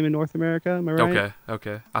Genesis game in North America. Am I right?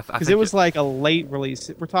 Okay. Because it was like a late release.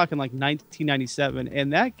 We're talking like 1997,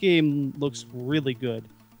 and that game looks really good.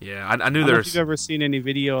 Yeah, I knew I don't there know was. if you've ever seen any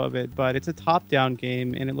video of it, but it's a top-down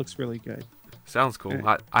game, and it looks really good. Sounds cool.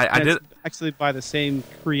 And I did actually by the same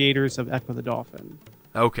creators of Echo the Dolphin.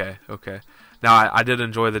 Okay. Now I did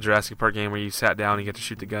enjoy the Jurassic Park game where you sat down and you get to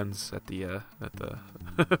shoot the guns at the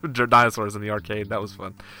dinosaurs in the arcade. That was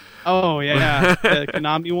fun. Oh yeah, the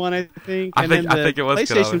Konami one, I think. I think it was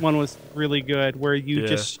PlayStation Konami. one was really good, where you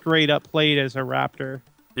just straight up played as a raptor.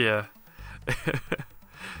 Yeah.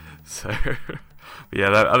 So,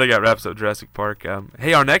 I think that wraps up Jurassic Park.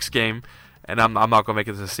 Hey, our next game, and I'm not gonna make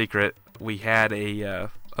it a secret. We had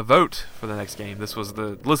a vote for the next game. This was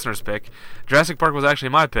the listener's pick. Jurassic Park was actually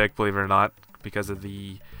my pick, believe it or not, because of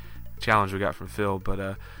the challenge we got from Phil.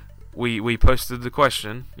 But we posted the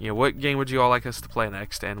question, what game would you all like us to play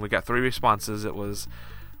next? And we got 3 responses. It was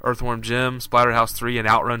Earthworm Jim, Splatterhouse 3, and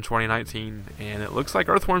Outrun 2019. And it looks like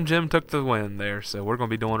Earthworm Jim took the win there, so we're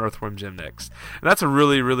going to be doing Earthworm Jim next. And that's a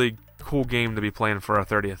really, really cool game to be playing for our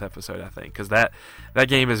 30th episode, I think, because that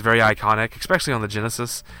game is very iconic, especially on the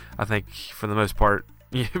Genesis. I think for the most part,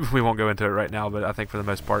 we won't go into it right now, but I think for the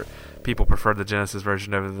most part, people prefer the Genesis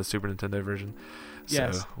version over the Super Nintendo version.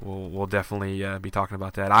 Yes. So we'll definitely be talking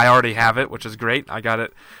about that. I already have it, which is great. I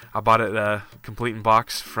bought it complete in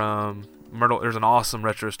box from Myrtle. There's an awesome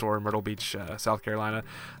retro store in Myrtle Beach, South Carolina.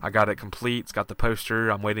 I got it complete. It's got the poster.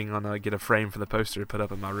 I'm waiting on get a frame for the poster to put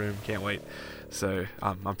up in my room. Can't wait. So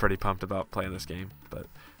I'm pretty pumped about playing this game. But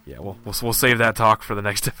yeah, we'll save that talk for the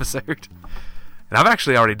next episode. And I've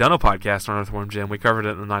actually already done a podcast on Earthworm Jim. We covered it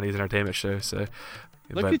in the 90s Entertainment Show. So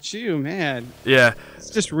look at you, man. Yeah, it's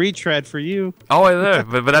just retread for you. Oh, I know,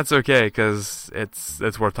 but that's okay because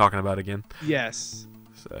it's worth talking about again. Yes.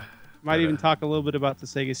 So, Might But, even talk a little bit about the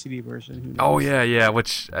Sega CD version. Who knows? Oh yeah,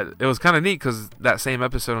 which it was kind of neat because that same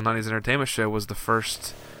episode on 90s Entertainment Show was the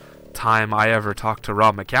first time I ever talked to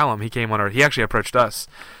Rob McCallum. He came on he actually approached us,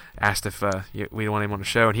 asked if we want him on the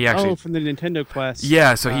show, and he actually from the Nintendo Quest.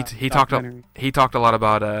 Yeah, so he talked a lot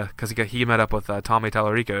about because he met up with Tommy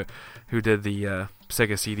Tallarico, who did the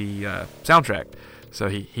Sega CD soundtrack. So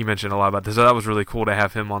he mentioned a lot about this. So that was really cool to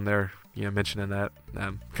have him on there, mentioning that.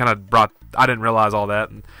 Kind of I didn't realize all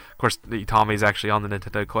that, and of course Tommy's actually on the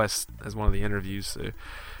Nintendo Quest as one of the interviews.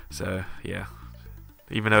 So yeah.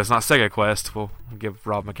 Even though it's not Sega Quest, we'll give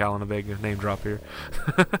Rob McCallum a big name drop here.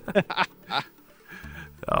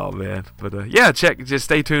 Oh man, but just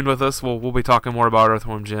stay tuned with us. We'll be talking more about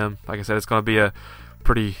Earthworm Jim. Like I said, it's going to be a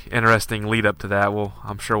pretty interesting lead up to that.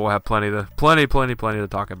 I'm sure we'll have plenty to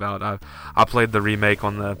talk about. I played the remake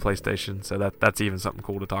on the PlayStation, so that's even something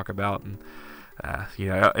cool to talk about. And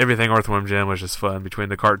everything Earthworm Jim was just fun, between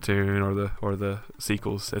the cartoon or the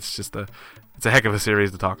sequels. It's a heck of a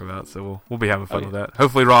series to talk about, so we'll be having fun with that.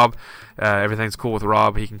 Hopefully, Rob, everything's cool with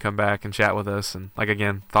Rob. He can come back and chat with us. And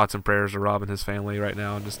again, thoughts and prayers to Rob and his family right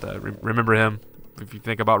now. And just remember him if you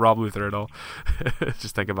think about Rob Luther at all.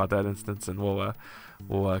 Just think about that instance, and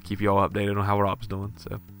we'll keep you all updated on how Rob's doing.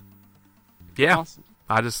 So, yeah, awesome.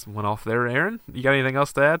 I just went off there. Aaron, you got anything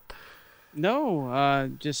else to add?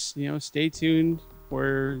 No, just stay tuned.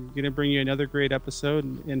 We're going to bring you another great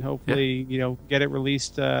episode and hopefully, get it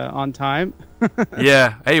released on time.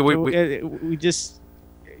 Yeah. Hey, we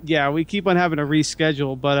keep on having to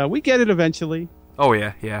reschedule, but we get it eventually. Oh,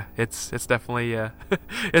 yeah. It's definitely,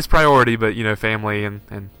 it's priority, but, family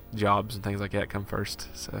and jobs and things like that come first.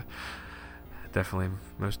 So,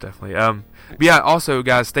 most definitely. But yeah, also,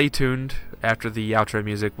 guys, stay tuned. After the outro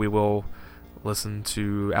music, we will listen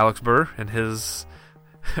to Alex Burr and his...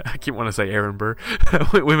 I keep wanting to say Aaron Burr.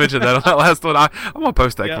 We mentioned that on that last one. I'm gonna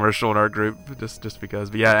post that commercial in our group just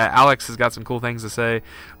because. But yeah, Alex has got some cool things to say.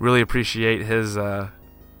 Really appreciate his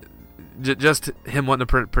just him wanting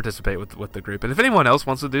to participate with the group. And if anyone else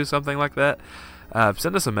wants to do something like that,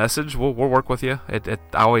 send us a message. We'll work with you. I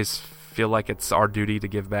always feel like it's our duty to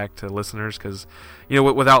give back to listeners because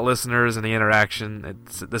without listeners and the interaction,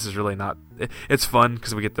 this is really not. It's fun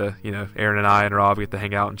because we get to Aaron and I and Rob get to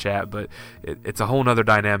hang out and chat, but it's a whole nother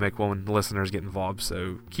dynamic when listeners get involved.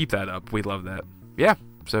 So keep that up. We love that. Yeah.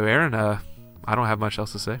 So Aaron, I don't have much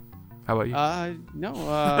else to say. How about you?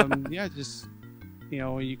 No. Yeah. Just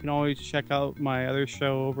you can always check out my other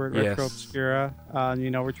show over at Retro Obscura.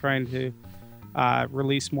 We're trying to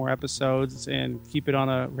release more episodes and keep it on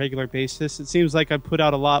a regular basis. It seems like I put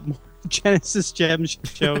out a lot more Genesis Gem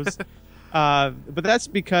shows, but that's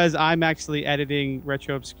because I'm actually editing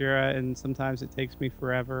Retro Obscura, and sometimes it takes me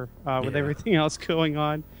forever with everything else going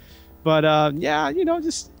on. But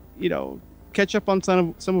just catch up on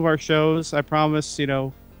some of our shows. I promise.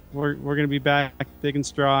 We're going to be back big and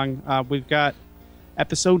strong. We've got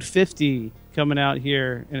episode 50 coming out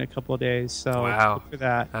here in a couple of days. So wow, look for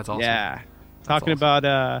that. That's awesome. Yeah. Talking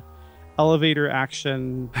about Elevator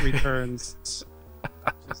Action Returns.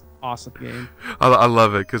 Just awesome game. I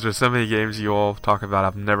love it because there's so many games you all talk about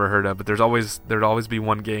I've never heard of, but there'd always be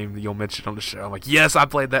one game that you'll mention on the show. I'm like, yes, I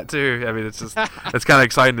played that too. I mean, it's just it's kind of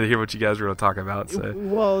exciting to hear what you guys are going to talk about. So.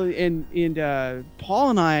 Well, and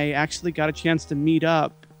Paul and I actually got a chance to meet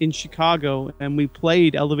up in Chicago, and we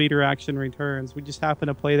played Elevator Action Returns. We just happened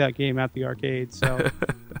to play that game at the arcade, so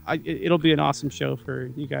it'll be an awesome show for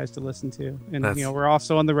you guys to listen to. And we're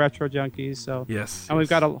also on the Retro Junkies, so and we've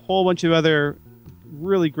got a whole bunch of other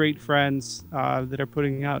really great friends that are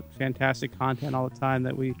putting out fantastic content all the time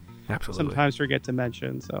that we sometimes forget to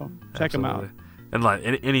mention. So check them out. And like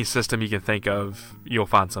any system you can think of, you'll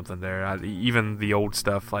find something there. Even the old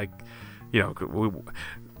stuff, like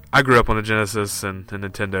I grew up on the Genesis and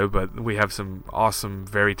Nintendo, but we have some awesome,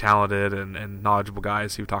 very talented and knowledgeable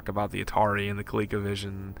guys who talk about the Atari and the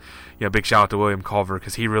ColecoVision. Big shout out to William Culver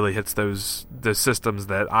because he really hits those systems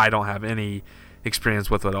that I don't have any experience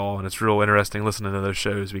with at all, and it's real interesting listening to those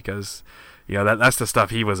shows because that's the stuff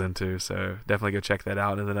he was into. So definitely go check that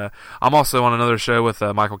out. And then I'm also on another show with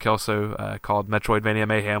Michael Kelso called Metroidvania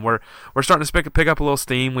Mayhem. We're starting to pick up a little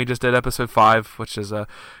steam. We just did episode 5, which is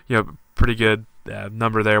pretty good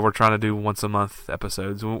number there. We're trying to do once a month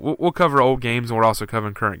episodes. We'll cover old games, and we're also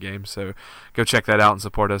covering current games. So go check that out and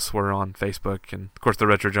support us. We're on Facebook and of course the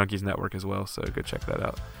Retro Junkies Network as well. So go check that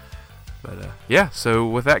out. But so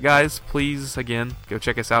with that, guys, please again go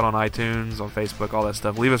check us out on iTunes, on Facebook, all that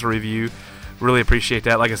stuff. Leave us a review. Really appreciate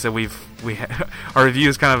that. Like I said, our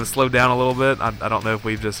reviews kind of slowed down a little bit. I don't know if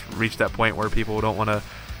we've just reached that point where people don't want to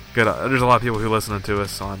good. There's a lot of people who listen to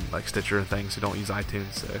us on like Stitcher and things who don't use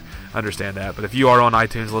iTunes, so I understand that. But if you are on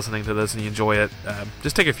iTunes listening to this and you enjoy it,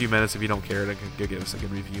 just take a few minutes if you don't care to go give us a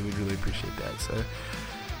good review. We'd really appreciate that. So,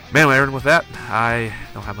 man, Aaron, with that, I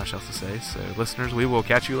don't have much else to say. So, listeners, we will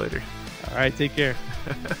catch you later. All right, take care.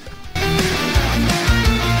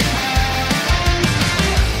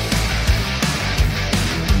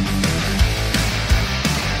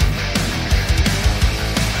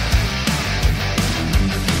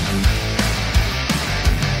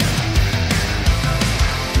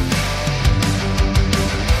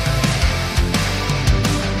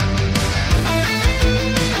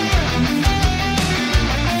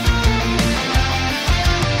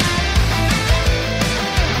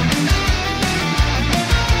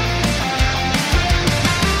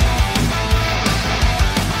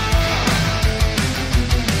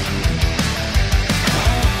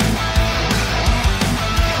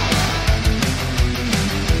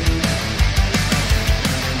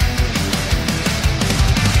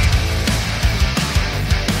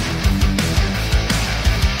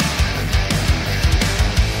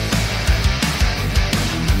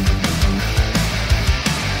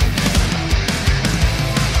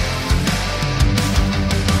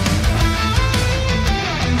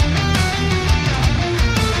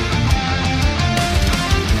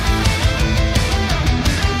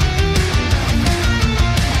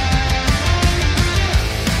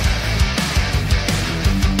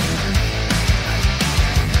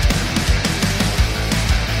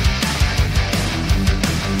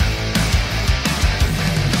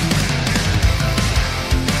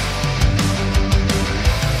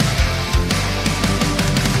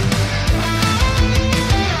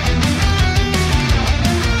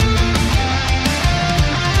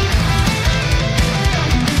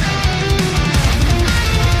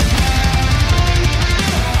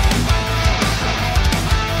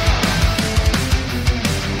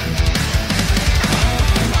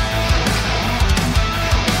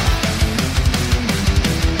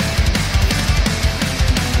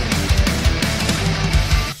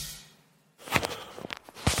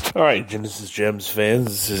 All right, Genesis Gems fans,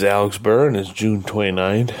 this is Alex Burr, and it's June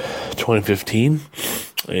 29, 2015,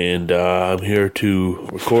 and I'm here to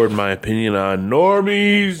record my opinion on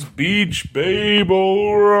Normie's Beach Babe-O-Rama,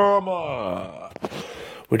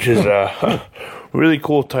 which is a really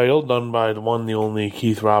cool title done by the one, the only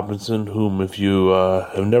Keith Robinson, whom if you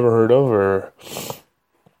have never heard of or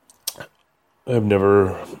have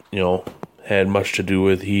never, had much to do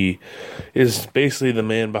with, he is basically the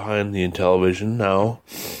man behind the Intellivision now.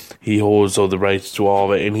 He holds all the rights to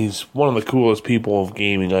all of it, and he's one of the coolest people of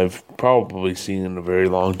gaming I've probably seen in a very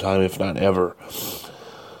long time, if not ever.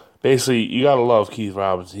 Basically, you gotta love Keith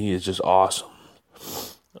Robinson. He is just awesome.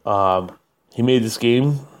 He made this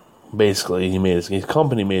game. Basically, his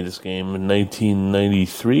company made this game in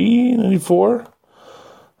 1993, 94,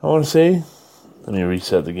 I want to say. Let me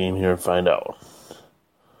reset the game here and find out.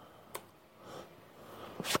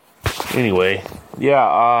 Anyway,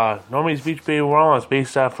 Normie's Beach Babe-O-Rama is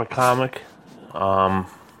based off a comic.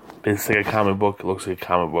 It's like a comic book. It looks like a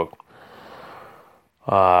comic book.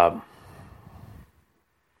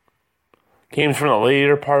 Game's from the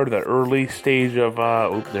later part of the early stage of,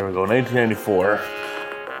 1994.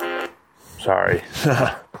 Sorry.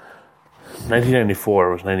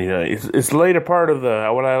 1994 was 99. It's the later part of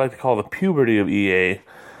what I like to call the puberty of EA,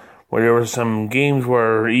 where there were some games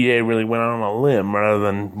where EA really went out on a limb rather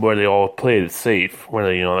than where they all played it safe. Where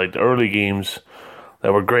they, like the early games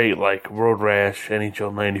that were great, like Road Rash,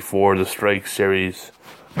 NHL 94, the Strike series,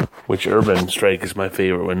 which Urban Strike is my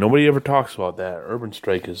favorite one. Nobody ever talks about that. Urban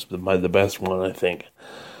Strike is the best one, I think.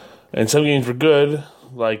 And some games were good,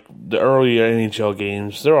 like the early NHL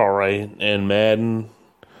games. They're alright. And Madden,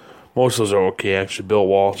 most of those are okay, actually. Bill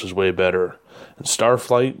Walsh is way better. And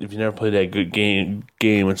Starflight, if you never played that good game,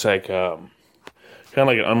 it's like kind of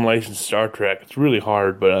like an unlicensed Star Trek. It's really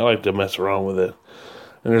hard, but I like to mess around with it.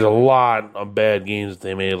 And there's a lot of bad games that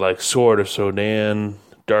they made, like Sword of Sodan,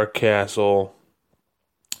 Dark Castle,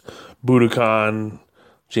 Budokan,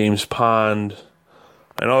 James Pond.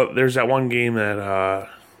 I know there's that one game that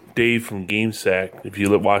Dave from GameSack, if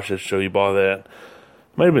you watch that show, you bought that. It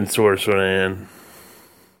might have been Sword of Sodan.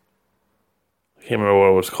 I can't remember what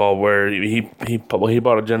it was called, where he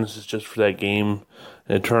bought a Genesis just for that game,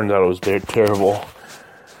 and it turned out it was terrible.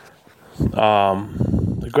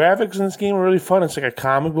 The graphics in this game are really fun. It's like a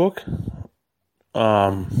comic book.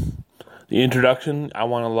 The introduction, I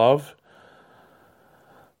want to love.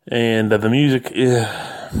 And the music,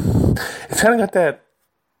 it's kind of got that,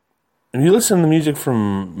 if you listen to the music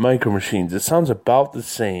from Micro Machines, it sounds about the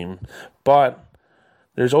same, but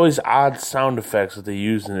there's always odd sound effects that they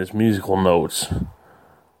use in its musical notes.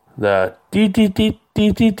 The dee dee dee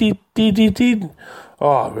dee dee dee dee dee dee.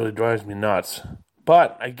 Oh, it really drives me nuts.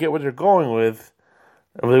 But I get what they're going with.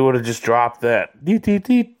 If they would have just dropped that dee dee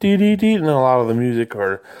dee dee dee dee, and a lot of the music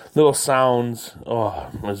or little sounds,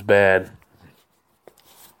 it was bad.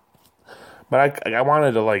 But I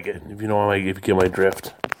wanted to like it, if you get my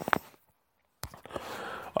drift.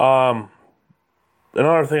 Another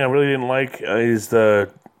thing I really didn't like is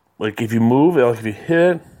if you move, like if you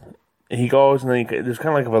hit it, and he goes, and then there's kind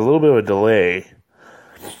of like a little bit of a delay.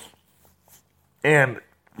 And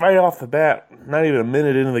right off the bat, not even a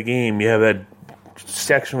minute into the game, you have that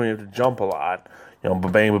section where you have to jump a lot.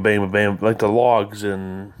 Ba-bang, ba-bang, ba-bang, like the logs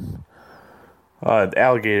and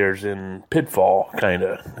alligators in Pitfall, kind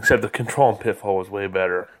of. Except the control in Pitfall was way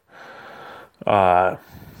better. And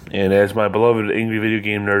as my beloved angry video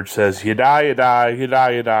game nerd says, you die, you die, you die,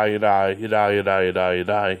 you die, you die, you die, you die, you die, you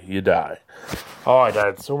die, you die. Oh, I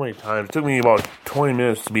died so many times. It took me about 20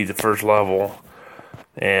 minutes to beat the first level.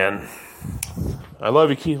 And I love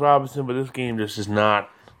you, Keith Robinson, but this game just is not...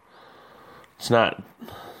 It's not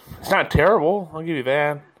terrible, I'll give you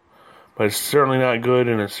that. But it's certainly not good,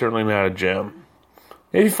 and it's certainly not a gem.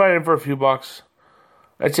 If you find it for a few bucks,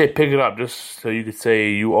 I'd say pick it up just so you could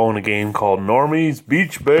say you own a game called Normie's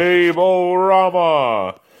Beach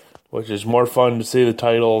Babe-O-Rama, which is more fun to say the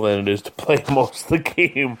title than it is to play most of the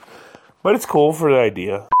game. But it's cool for the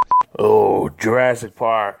idea. Oh, Jurassic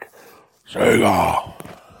Park. Sega.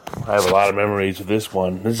 I have a lot of memories of this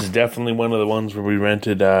one. This is definitely one of the ones where we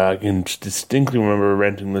rented. I can distinctly remember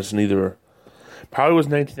renting this in probably was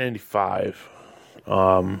 1995.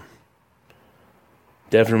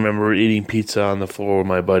 Definitely remember eating pizza on the floor with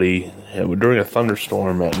my buddy during a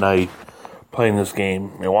thunderstorm at night, playing this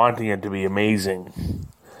game and wanting it to be amazing.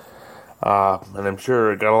 And I'm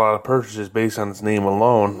sure it got a lot of purchases based on its name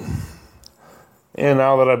alone. And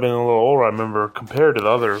now that I've been a little older, I remember compared to the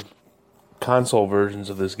other console versions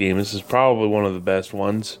of this game, this is probably one of the best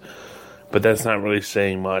ones, but that's not really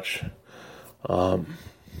saying much.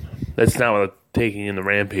 That's not what I'm taking in the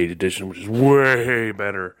Rampage edition, which is way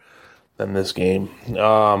better than this game. It's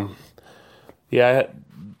got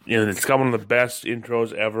one of the best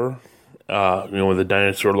intros ever. With the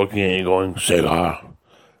dinosaur looking at you going, Sega,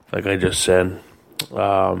 like I just said.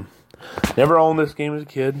 Never owned this game as a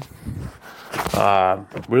kid.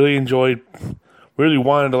 Really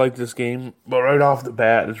wanted to like this game, but right off the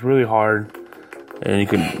bat, it's really hard. And you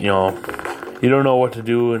don't know what to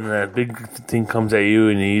do, and that big thing comes at you,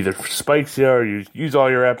 and it either spikes you, or you use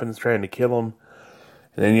all your weapons trying to kill him.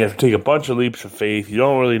 And then you have to take a bunch of leaps of faith. You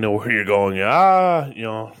don't really know where you're going.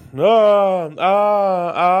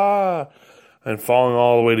 And falling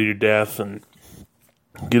all the way to your death, and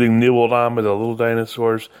getting nibbled on by the little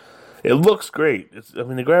dinosaurs. It looks great. The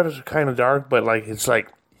graphics are kind of dark, but it's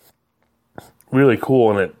really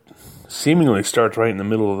cool, and it seemingly starts right in the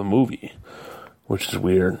middle of the movie, which is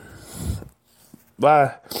weird.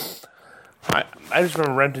 But I just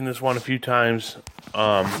remember renting this one a few times,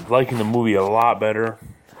 liking the movie a lot better.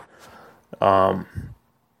 And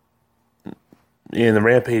the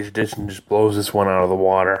Rampage edition just blows this one out of the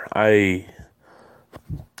water. I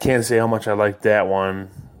can't say how much I like that one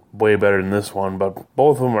way better than this one, but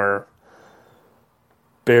both of them are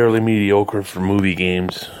barely mediocre for movie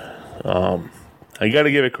games. I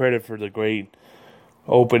gotta give it credit for the great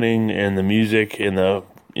opening and the music and the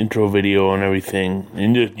intro video and everything.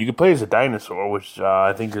 And you can play as a dinosaur, which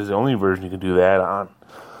I think is the only version you can do that on.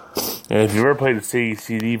 And if you've ever played the Sega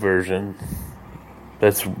CD version,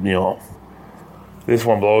 that's, this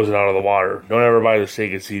one blows it out of the water. Don't ever buy the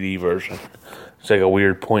Sega CD version. It's like a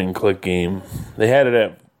weird point and click game. They had it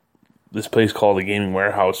at this place called the Gaming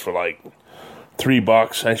Warehouse for like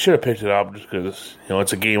 $3. I should have picked it up just because,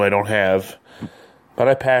 it's a game I don't have. But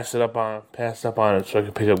I passed up on it so I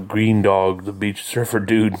could pick up Green Dog, the Beach Surfer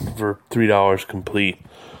dude, for $3 complete.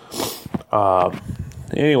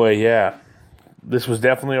 Anyway, yeah. This was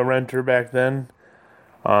definitely a renter back then.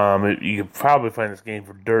 You could probably find this game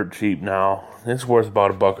for dirt cheap now. It's worth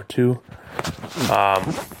about $1 or $2.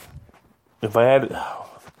 If I had...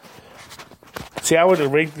 See, I would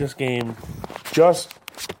have ranked this game just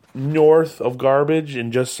north of garbage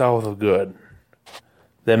and just south of good. If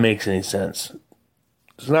that makes any sense.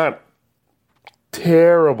 It's not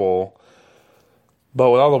terrible,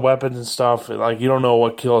 but with all the weapons and stuff, you don't know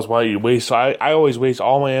what kills why you waste. So I always waste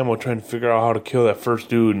all my ammo trying to figure out how to kill that first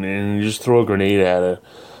dude, and you just throw a grenade at it.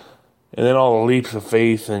 And then all the leaps of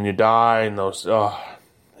faith, and you die, and those... and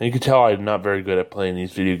you can tell I'm not very good at playing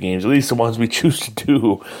these video games, at least the ones we choose to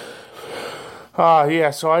do.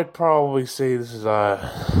 So I'd probably say this is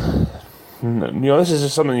This is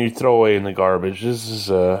just something you throw away in the garbage. This is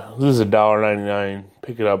 $1.99.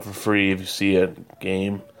 Pick it up for free if you see it.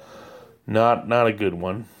 Game. Not a good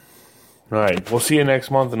one. Alright, we'll see you next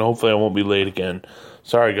month, and hopefully I won't be late again.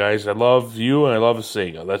 Sorry, guys. I love you, and I love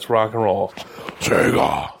Sega. Let's rock and roll.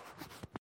 Sega!